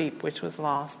found my sheep which was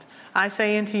lost. I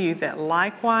say unto you that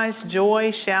likewise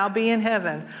joy shall be in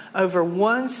heaven over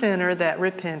one sinner that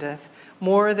repenteth,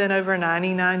 more than over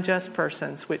 99 just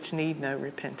persons which need no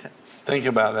repentance. Think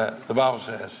about that. The Bible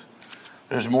says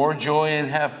there's more joy in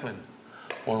heaven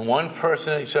when one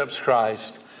person accepts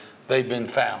Christ, they've been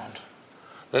found,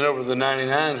 than over the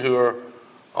 99 who are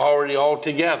already all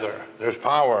together. There's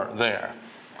power there.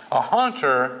 A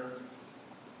hunter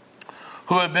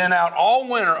who had been out all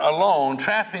winter alone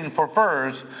trapping for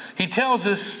furs, he tells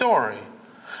this story.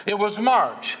 It was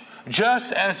March,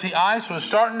 just as the ice was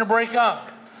starting to break up.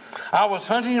 I was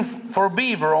hunting for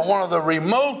beaver on one of the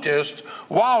remotest,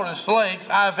 wildest lakes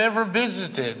I've ever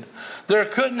visited. There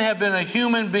couldn't have been a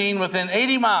human being within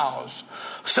 80 miles.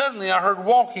 Suddenly I heard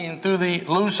walking through the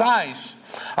loose ice.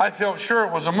 I felt sure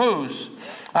it was a moose.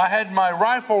 I had my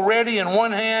rifle ready in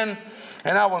one hand,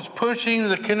 and I was pushing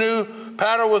the canoe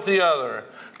paddle with the other.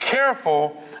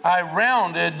 Careful, I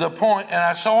rounded the point, and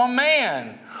I saw a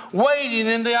man wading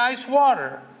in the ice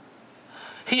water.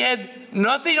 He had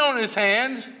nothing on his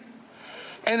hands,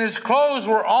 and his clothes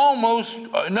were almost,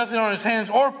 nothing on his hands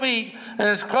or feet, and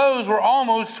his clothes were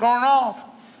almost torn off.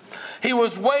 He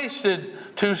was wasted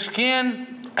to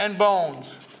skin and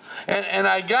bones. And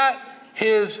I got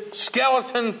his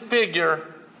skeleton figure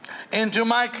into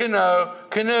my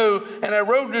canoe, and I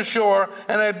rowed to shore,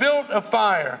 and I built a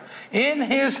fire. In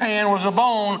his hand was a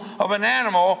bone of an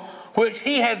animal which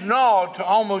he had gnawed to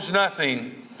almost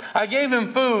nothing. I gave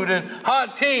him food and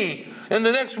hot tea, and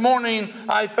the next morning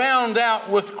I found out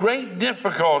with great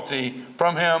difficulty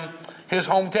from him his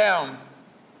hometown.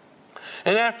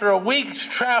 And after a week's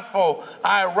travel,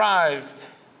 I arrived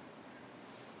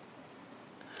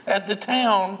at the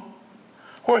town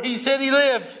where he said he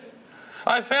lived.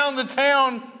 I found the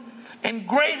town in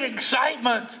great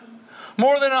excitement.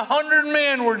 More than 100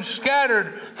 men were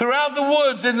scattered throughout the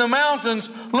woods and the mountains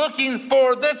looking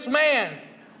for this man.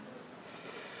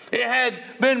 It had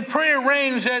been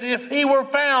prearranged that if he were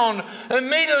found,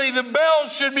 immediately the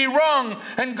bells should be rung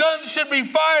and guns should be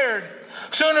fired.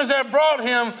 Soon as I brought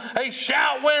him, a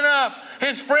shout went up.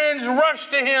 His friends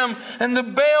rushed to him, and the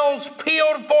bells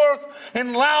pealed forth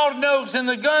in loud notes, and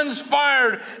the guns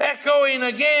fired, echoing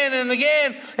again and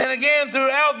again and again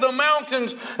throughout the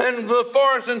mountains and the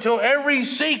forest until every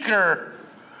seeker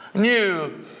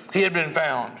knew he had been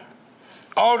found.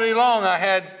 All day long I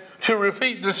had to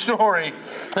repeat the story,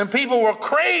 and people were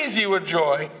crazy with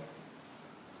joy.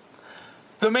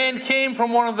 The man came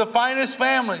from one of the finest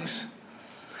families.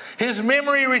 His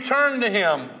memory returned to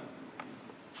him.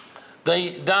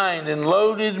 They dined and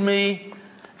loaded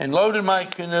my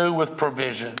canoe with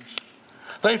provisions.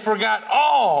 They forgot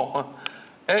all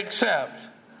except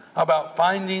about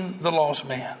finding the lost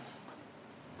man.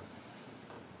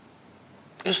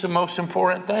 It's the most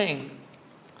important thing.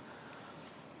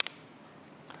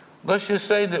 Let's just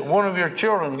say that one of your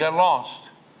children got lost.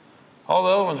 All the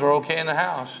other ones are okay in the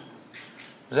house.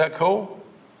 Is that cool?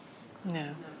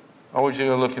 No. Or would you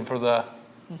go looking for the...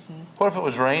 What if it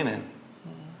was raining?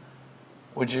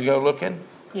 Would you go looking?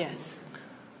 Yes.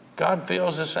 God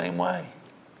feels the same way.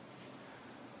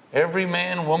 Every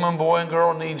man, woman, boy, and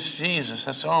girl needs Jesus.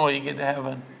 That's the only way you get to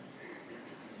heaven.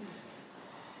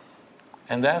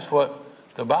 And that's what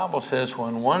the Bible says: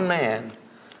 when one man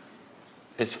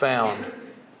is found,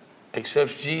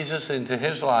 accepts Jesus into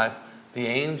his life, the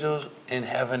angels in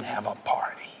heaven have a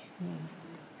party.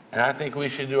 And I think we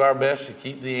should do our best to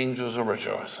keep the angels a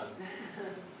rejoicing.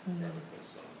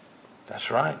 That's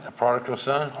right. The prodigal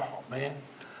son, oh man,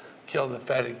 killed the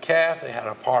fatted calf. They had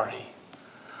a party.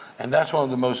 And that's one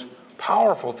of the most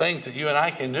powerful things that you and I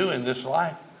can do in this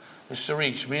life, is to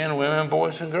reach men, women,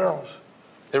 boys, and girls.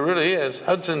 It really is.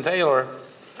 Hudson Taylor,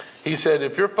 he said,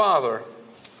 if your father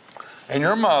and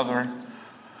your mother,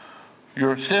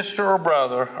 your sister or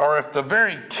brother, or if the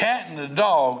very cat and the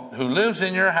dog who lives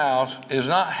in your house is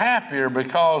not happier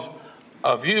because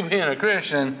of you being a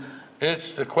Christian,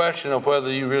 it's the question of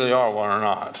whether you really are one or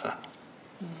not.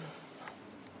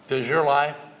 Does your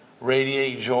life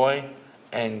radiate joy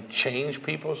and change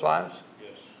people's lives?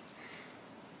 Yes.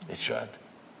 It should.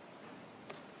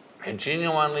 It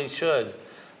genuinely should.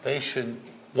 They should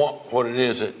want what it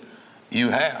is that you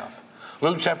have.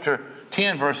 Luke chapter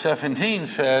 10 verse 17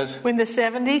 says, When the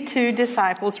 72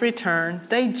 disciples returned,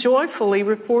 they joyfully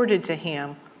reported to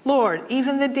him, Lord,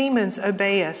 even the demons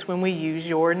obey us when we use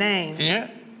your name. See it?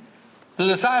 The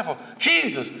disciple,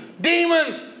 Jesus,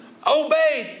 demons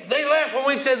obeyed. They left when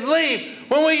we said leave.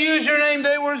 When we used your name,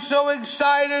 they were so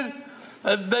excited.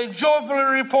 They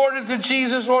joyfully reported to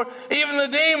Jesus, Lord, even the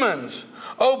demons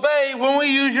obey when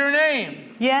we use your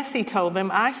name. Yes, he told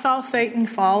them, I saw Satan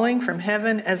falling from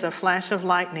heaven as a flash of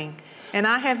lightning, and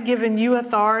I have given you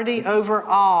authority over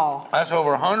all. That's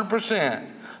over 100%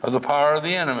 of the power of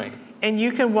the enemy. And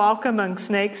you can walk among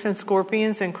snakes and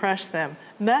scorpions and crush them.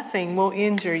 Nothing will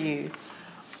injure you.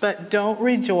 But don't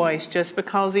rejoice just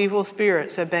because evil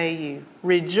spirits obey you.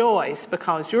 Rejoice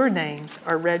because your names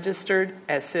are registered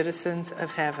as citizens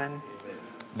of heaven.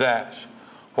 That's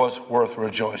what's worth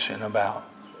rejoicing about.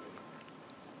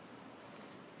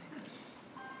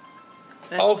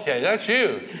 Okay, that's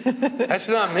you. That's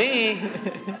not me.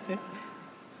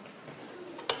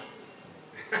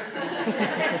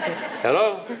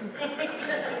 Hello?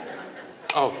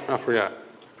 Oh, I forgot.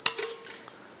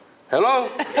 Hello?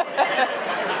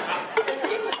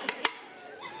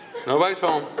 Nobody's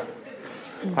home.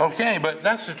 Okay, but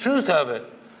that's the truth of it.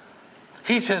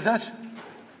 He says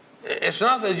it's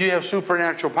not that you have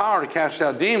supernatural power to cast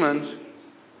out demons.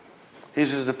 He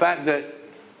says the fact that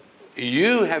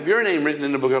you have your name written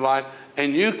in the book of life,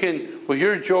 and you can, with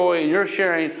your joy and your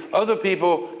sharing, other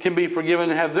people can be forgiven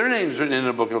and have their names written in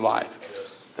the book of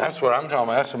life. That's what I'm talking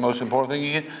about. That's the most important thing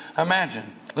you can imagine.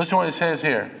 Listen to what it says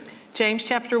here. James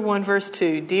chapter 1, verse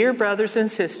 2. Dear brothers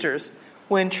and sisters,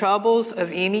 when troubles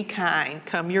of any kind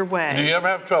come your way. Do you ever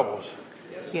have troubles?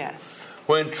 Yes.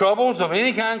 When troubles of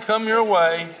any kind come your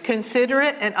way, consider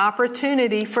it an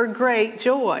opportunity for great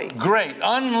joy. Great.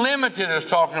 Unlimited is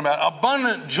talking about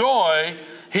abundant joy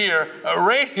here,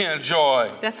 radiant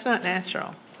joy. That's not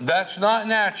natural. That's not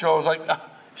natural. It's like,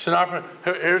 it's an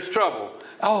opportunity. Here's trouble.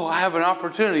 Oh, I have an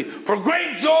opportunity for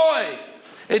great joy.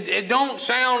 It don't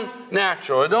sound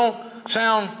natural. It don't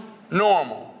sound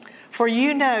normal. For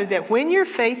you know that when your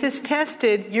faith is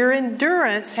tested, your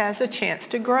endurance has a chance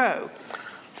to grow.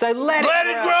 So let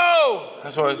it grow.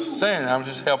 That's what I was saying. I'm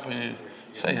just helping you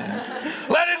Say that.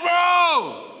 Let it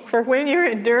grow. For when your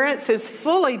endurance is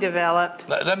fully developed,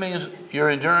 That means your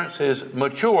endurance is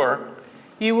mature.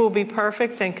 you will be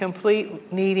perfect and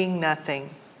complete, needing nothing.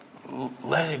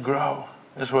 Let it grow.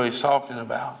 That's what he's talking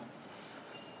about.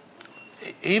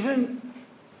 Even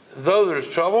though there's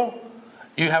trouble,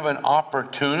 you have an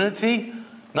opportunity,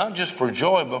 not just for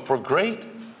joy, but for great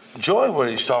joy, what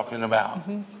he's talking about.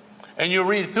 Mm-hmm. And you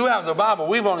read throughout the Bible,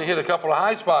 we've only hit a couple of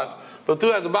high spots, but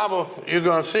throughout the Bible, you're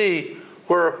going to see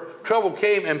where trouble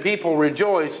came and people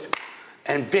rejoiced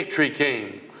and victory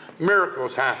came.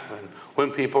 Miracles happened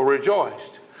when people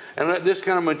rejoiced. And let this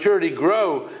kind of maturity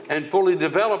grow and fully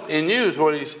develop in you is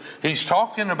what he's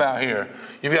talking about here.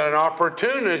 You've got an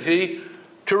opportunity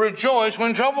to rejoice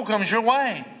when trouble comes your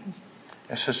way.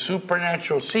 It's a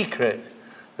supernatural secret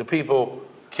that people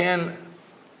can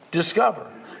discover.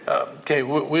 Okay,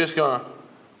 we're just going to,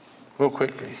 real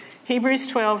quickly. Hebrews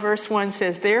 12 verse 1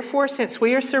 says, therefore, since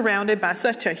we are surrounded by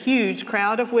such a huge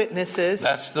crowd of witnesses.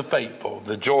 That's the faithful,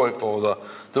 the joyful,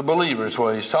 the believers,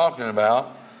 what he's talking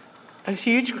about. A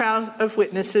huge crowd of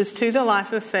witnesses to the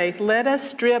life of faith. Let us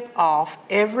strip off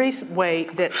every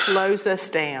weight that slows us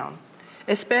down,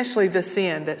 especially the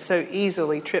sin that so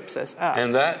easily trips us up.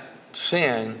 And that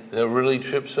sin that really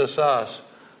trips us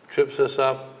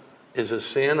up is a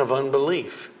sin of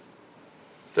unbelief.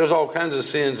 There's all kinds of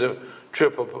sins that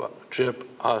trip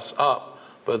us up,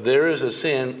 but there is a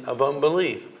sin of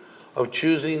unbelief, of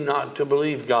choosing not to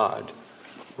believe God.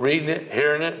 Reading it,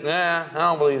 hearing it, nah, I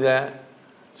don't believe that.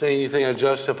 Saying anything that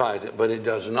justifies it, but it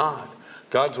does not.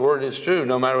 God's word is true,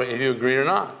 no matter if you agree or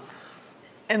not.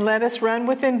 And let us run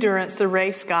with endurance the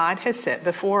race God has set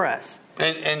before us.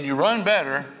 And you run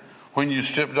better when you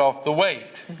stripped off the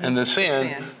weight and the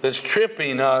sin that's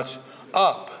tripping us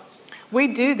up. We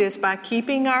do this by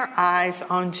keeping our eyes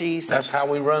on Jesus. That's how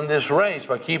we run this race,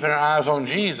 by keeping our eyes on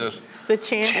Jesus. The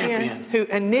champion who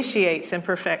initiates and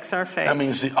perfects our faith. That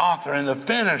means the author and the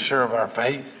finisher of our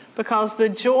faith. Because the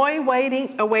joy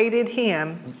awaited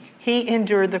him, he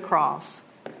endured the cross.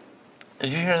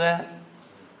 Did you hear that?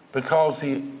 Because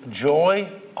the joy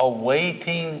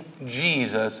awaiting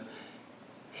Jesus,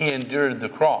 he endured the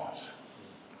cross.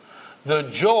 The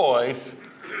joy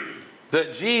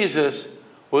that Jesus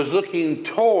was looking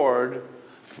toward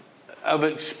of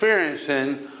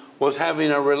experiencing was having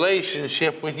a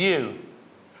relationship with you.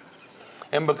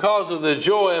 And because of the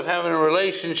joy of having a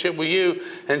relationship with you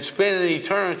and spending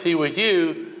eternity with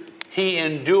you, he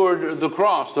endured the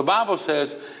cross. The Bible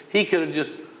says he could have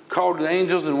just called the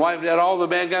angels and wiped out all the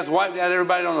bad guys, wiped out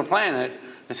everybody on the planet,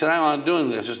 and said, I'm not doing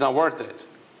this. It's not worth it.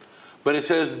 But it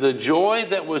says the joy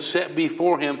that was set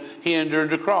before him, he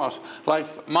endured the cross.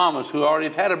 Like mamas who already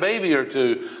have had a baby or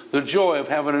two, the joy of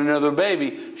having another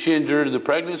baby, she endured the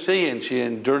pregnancy and she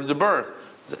endured the birth.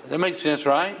 That makes sense,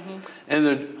 right? Mm-hmm.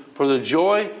 And for the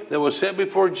joy that was set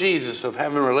before Jesus of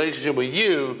having a relationship with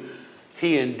you,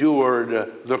 he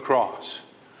endured the cross.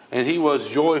 And he was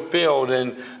joy-filled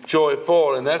and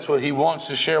joyful, and that's what he wants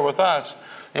to share with us.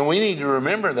 And we need to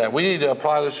remember that. We need to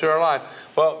apply this to our life.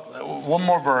 Well, one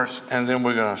more verse, and then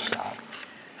we're going to stop.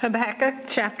 Habakkuk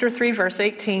chapter 3, verse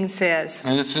 18 says,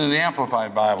 and it's in the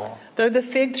Amplified Bible. Though the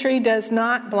fig tree does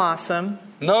not blossom.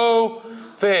 No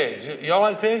figs. Y'all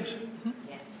like figs?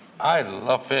 I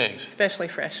love figs. Especially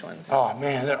fresh ones. Oh,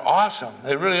 man, they're awesome.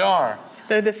 They really are.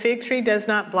 Though the fig tree does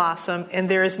not blossom, and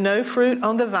there is no fruit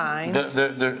on the vines.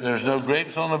 There's no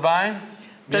grapes on the vine.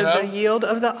 Though the yield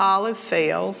of the olive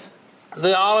fails.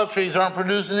 The olive trees aren't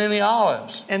producing any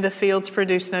olives. And the fields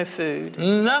produce no food.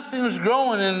 Nothing's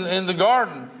growing in the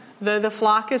garden. Though the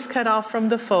flock is cut off from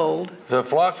the fold. The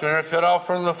flocks are cut off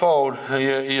from the fold.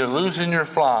 You're losing your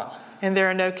flock. And there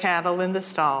are no cattle in the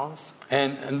stalls.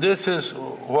 And this is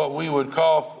what we would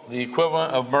call the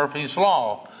equivalent of Murphy's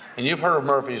Law. And you've heard of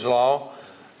Murphy's Law.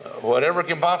 Whatever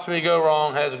can possibly go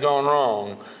wrong has gone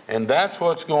wrong. And that's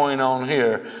what's going on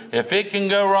here. If it can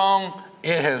go wrong,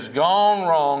 it has gone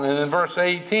wrong. And in verse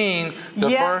 18,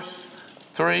 the first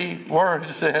 3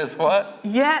 words says what?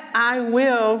 Yet I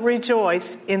will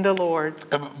rejoice in the Lord.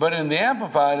 But in the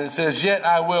Amplified it says, yet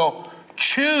I will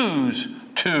choose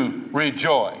to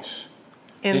rejoice.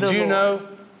 Did you know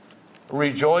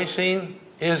rejoicing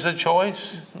is a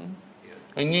choice? Mm-hmm.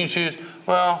 And you choose,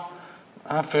 well,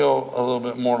 I feel a little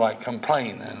bit more like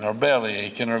complaining or belly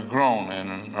aching or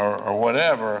groaning or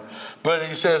whatever. But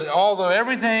he says, although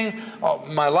everything,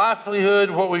 my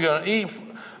livelihood, what we're going to eat,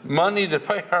 money to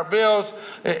pay our bills,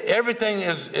 everything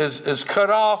is cut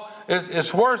off.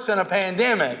 It's worse than a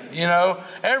pandemic,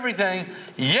 everything.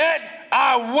 Yet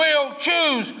I will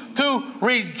choose to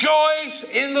rejoice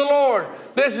in the Lord.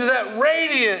 This is that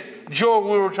radiant joy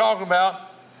we were talking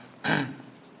about.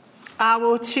 I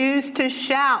will choose to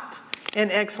shout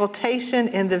in exultation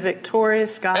in the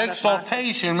victorious God.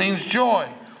 Exultation means joy.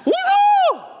 Woo!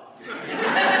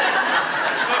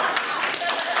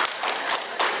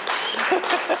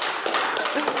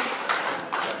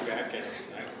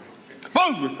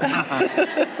 Boom!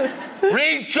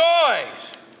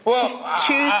 Rejoice. Well,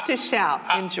 Choose to shout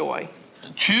in joy.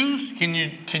 Choose? Can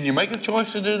you make a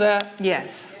choice to do that?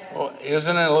 Yes. Well,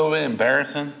 isn't it a little bit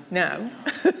embarrassing? No.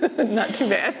 Not too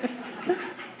bad.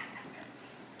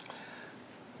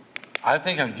 I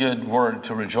think a good word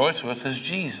to rejoice with is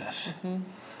Jesus.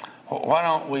 Why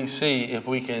don't we see if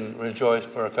we can rejoice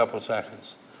for a couple of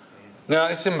seconds? Now,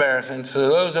 it's embarrassing. So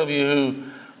those of you who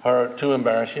are too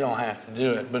embarrassed, you don't have to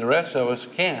do it. But the rest of us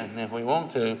can if we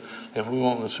want to, if we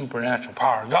want the supernatural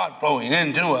power of God flowing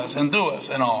into us and through us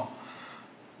and all.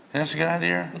 That's a good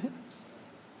idea?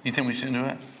 You think we should do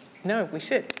it? No, we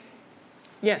should.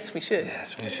 Yes, we should.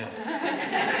 Yes, we should.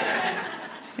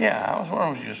 Yeah, I was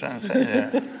wondering what you were trying to say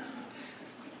there.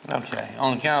 Okay,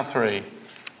 on the count of three,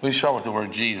 we start with the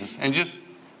word Jesus. And just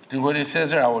do what it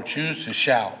says there. I will choose to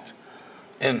shout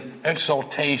in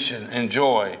exultation and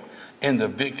joy in the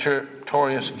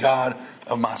victorious God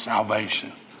of my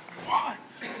salvation. 1,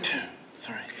 2,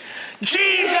 3.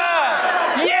 Jesus!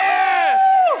 Yes!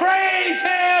 Praise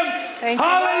Him! Thank you.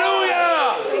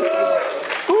 Hallelujah!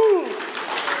 Woo.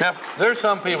 Now, there's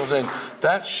some people saying,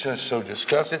 that's just so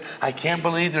disgusting. I can't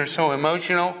believe they're so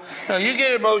emotional. Now, you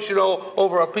get emotional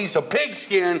over a piece of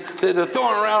pigskin that they're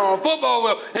throwing around on a football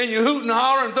field, and you hoot and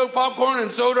holler and throw popcorn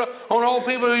and soda on all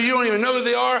people who you don't even know who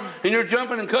they are, and you're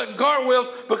jumping and cutting cartwheels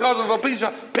because of a piece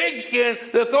of pigskin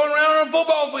they're throwing around on a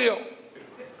football field.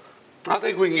 I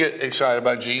think we can get excited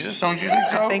about Jesus, don't you think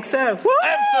so? I think so. Woo!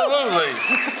 Absolutely.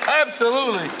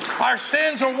 Absolutely. Our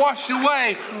sins are washed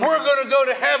away. We're going to go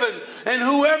to heaven. And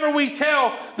whoever we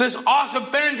tell this awesome,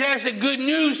 fantastic good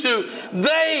news to,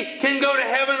 they can go to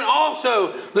heaven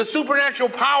also. The supernatural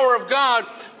power of God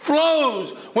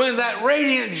flows when that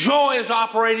radiant joy is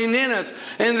operating in us.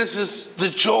 And this is the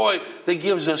joy that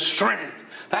gives us strength.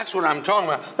 That's what I'm talking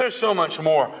about. There's so much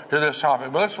more to this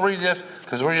topic. But let's read this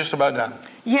because we're just about done.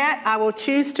 Yet I will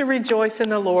choose to rejoice in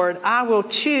the Lord. I will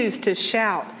choose to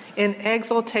shout in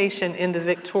exultation in the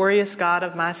victorious God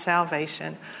of my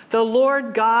salvation. The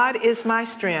Lord God is my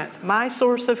strength, my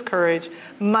source of courage,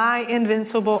 my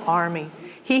invincible army.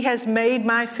 He has made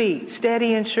my feet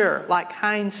steady and sure, like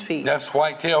hinds' feet. That's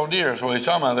white-tailed deer is what he's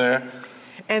talking about there.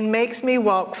 And makes me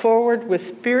walk forward with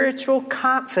spiritual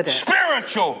confidence.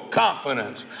 Spiritual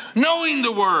confidence. Knowing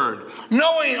the Word.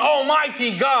 Knowing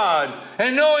Almighty God.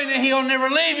 And knowing that He'll never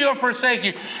leave you or forsake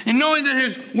you. And knowing that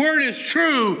His Word is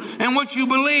true. And what you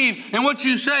believe and what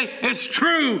you say is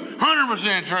true.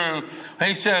 100% true.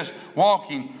 He says,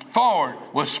 walking forward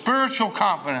with spiritual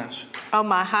confidence. On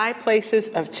my high places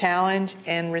of challenge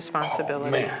and responsibility.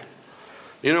 Oh, man.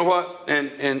 You know what?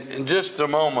 And in just a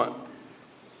moment,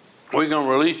 we're going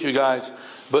to release you guys,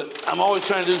 but I'm always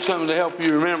trying to do something to help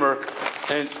you remember,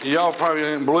 and y'all probably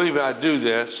didn't believe I'd do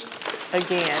this.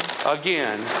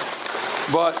 Again.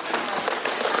 But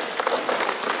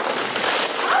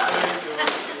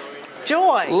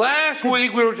joy. Last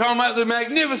week we were talking about the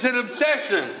magnificent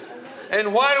obsession.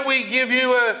 And why do we give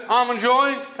you almond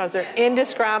joy? Because they're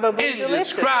indescribably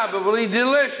delicious. Indescribably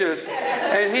delicious.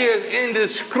 And He is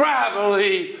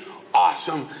indescribably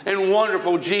awesome and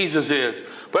wonderful Jesus is.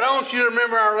 But I want you to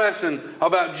remember our lesson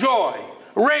about joy,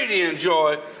 radiant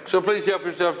joy. So please help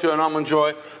yourself to an almond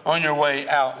joy on your way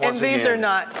out once again. And these are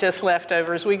not just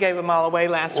leftovers. We gave them all away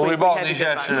last week. We bought these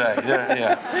yesterday.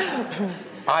 Yeah.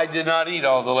 I did not eat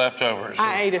all the leftovers.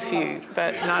 I ate a few,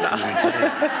 but not all.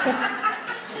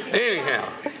 Anyhow,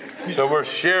 so we're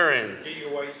sharing. Get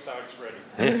your white socks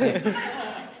ready.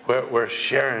 We're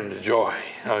sharing the joy,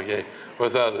 okay,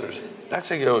 with others.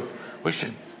 That's a good. We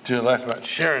should do a lesson about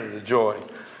sharing the joy.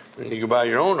 And you can buy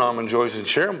your own almond joys and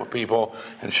share them with people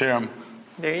and share them.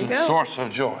 There you the go. Source of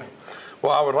joy.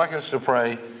 Well, I would like us to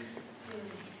pray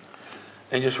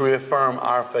and just reaffirm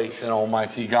our faith in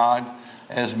Almighty God.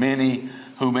 As many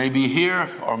who may be here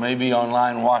or may be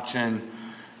online watching,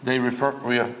 they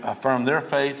reaffirm their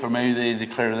faith, or maybe they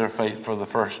declare their faith for the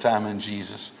first time in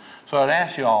Jesus. So I'd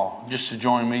ask you all just to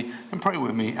join me and pray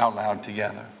with me out loud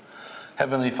together.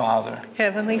 Heavenly Father.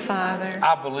 Heavenly Father.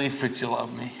 I believe that you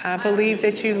love me. I believe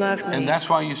that you love me. And that's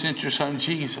why you sent your Son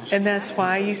Jesus. And that's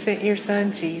why you sent your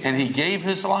Son Jesus. And He gave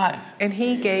His life. And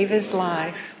He gave His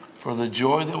life. For the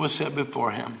joy that was set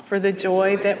before Him. For the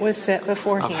joy that was set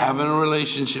before Him. Of having a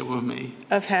relationship with me.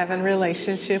 Of having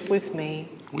relationship with me.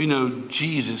 We know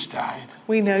Jesus died.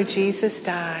 We know Jesus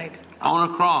died. on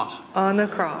a cross on the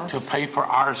to cross pay for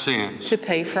our sins. to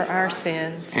pay for our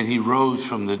sins. And he rose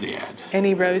from the dead. And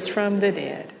he rose from the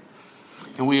dead.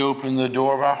 And we open the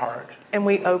door of our heart. And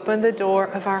we open the door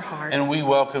of our heart. And we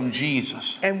welcome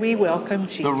Jesus. And we welcome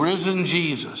Jesus. The risen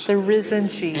Jesus. The risen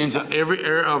Jesus. Into every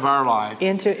area of our life.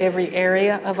 Into every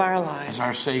area of our life. As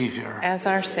our Savior. As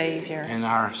our Savior. And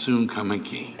our soon coming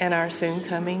King. And our soon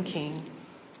coming King.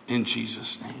 In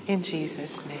Jesus' name. In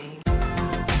Jesus' name.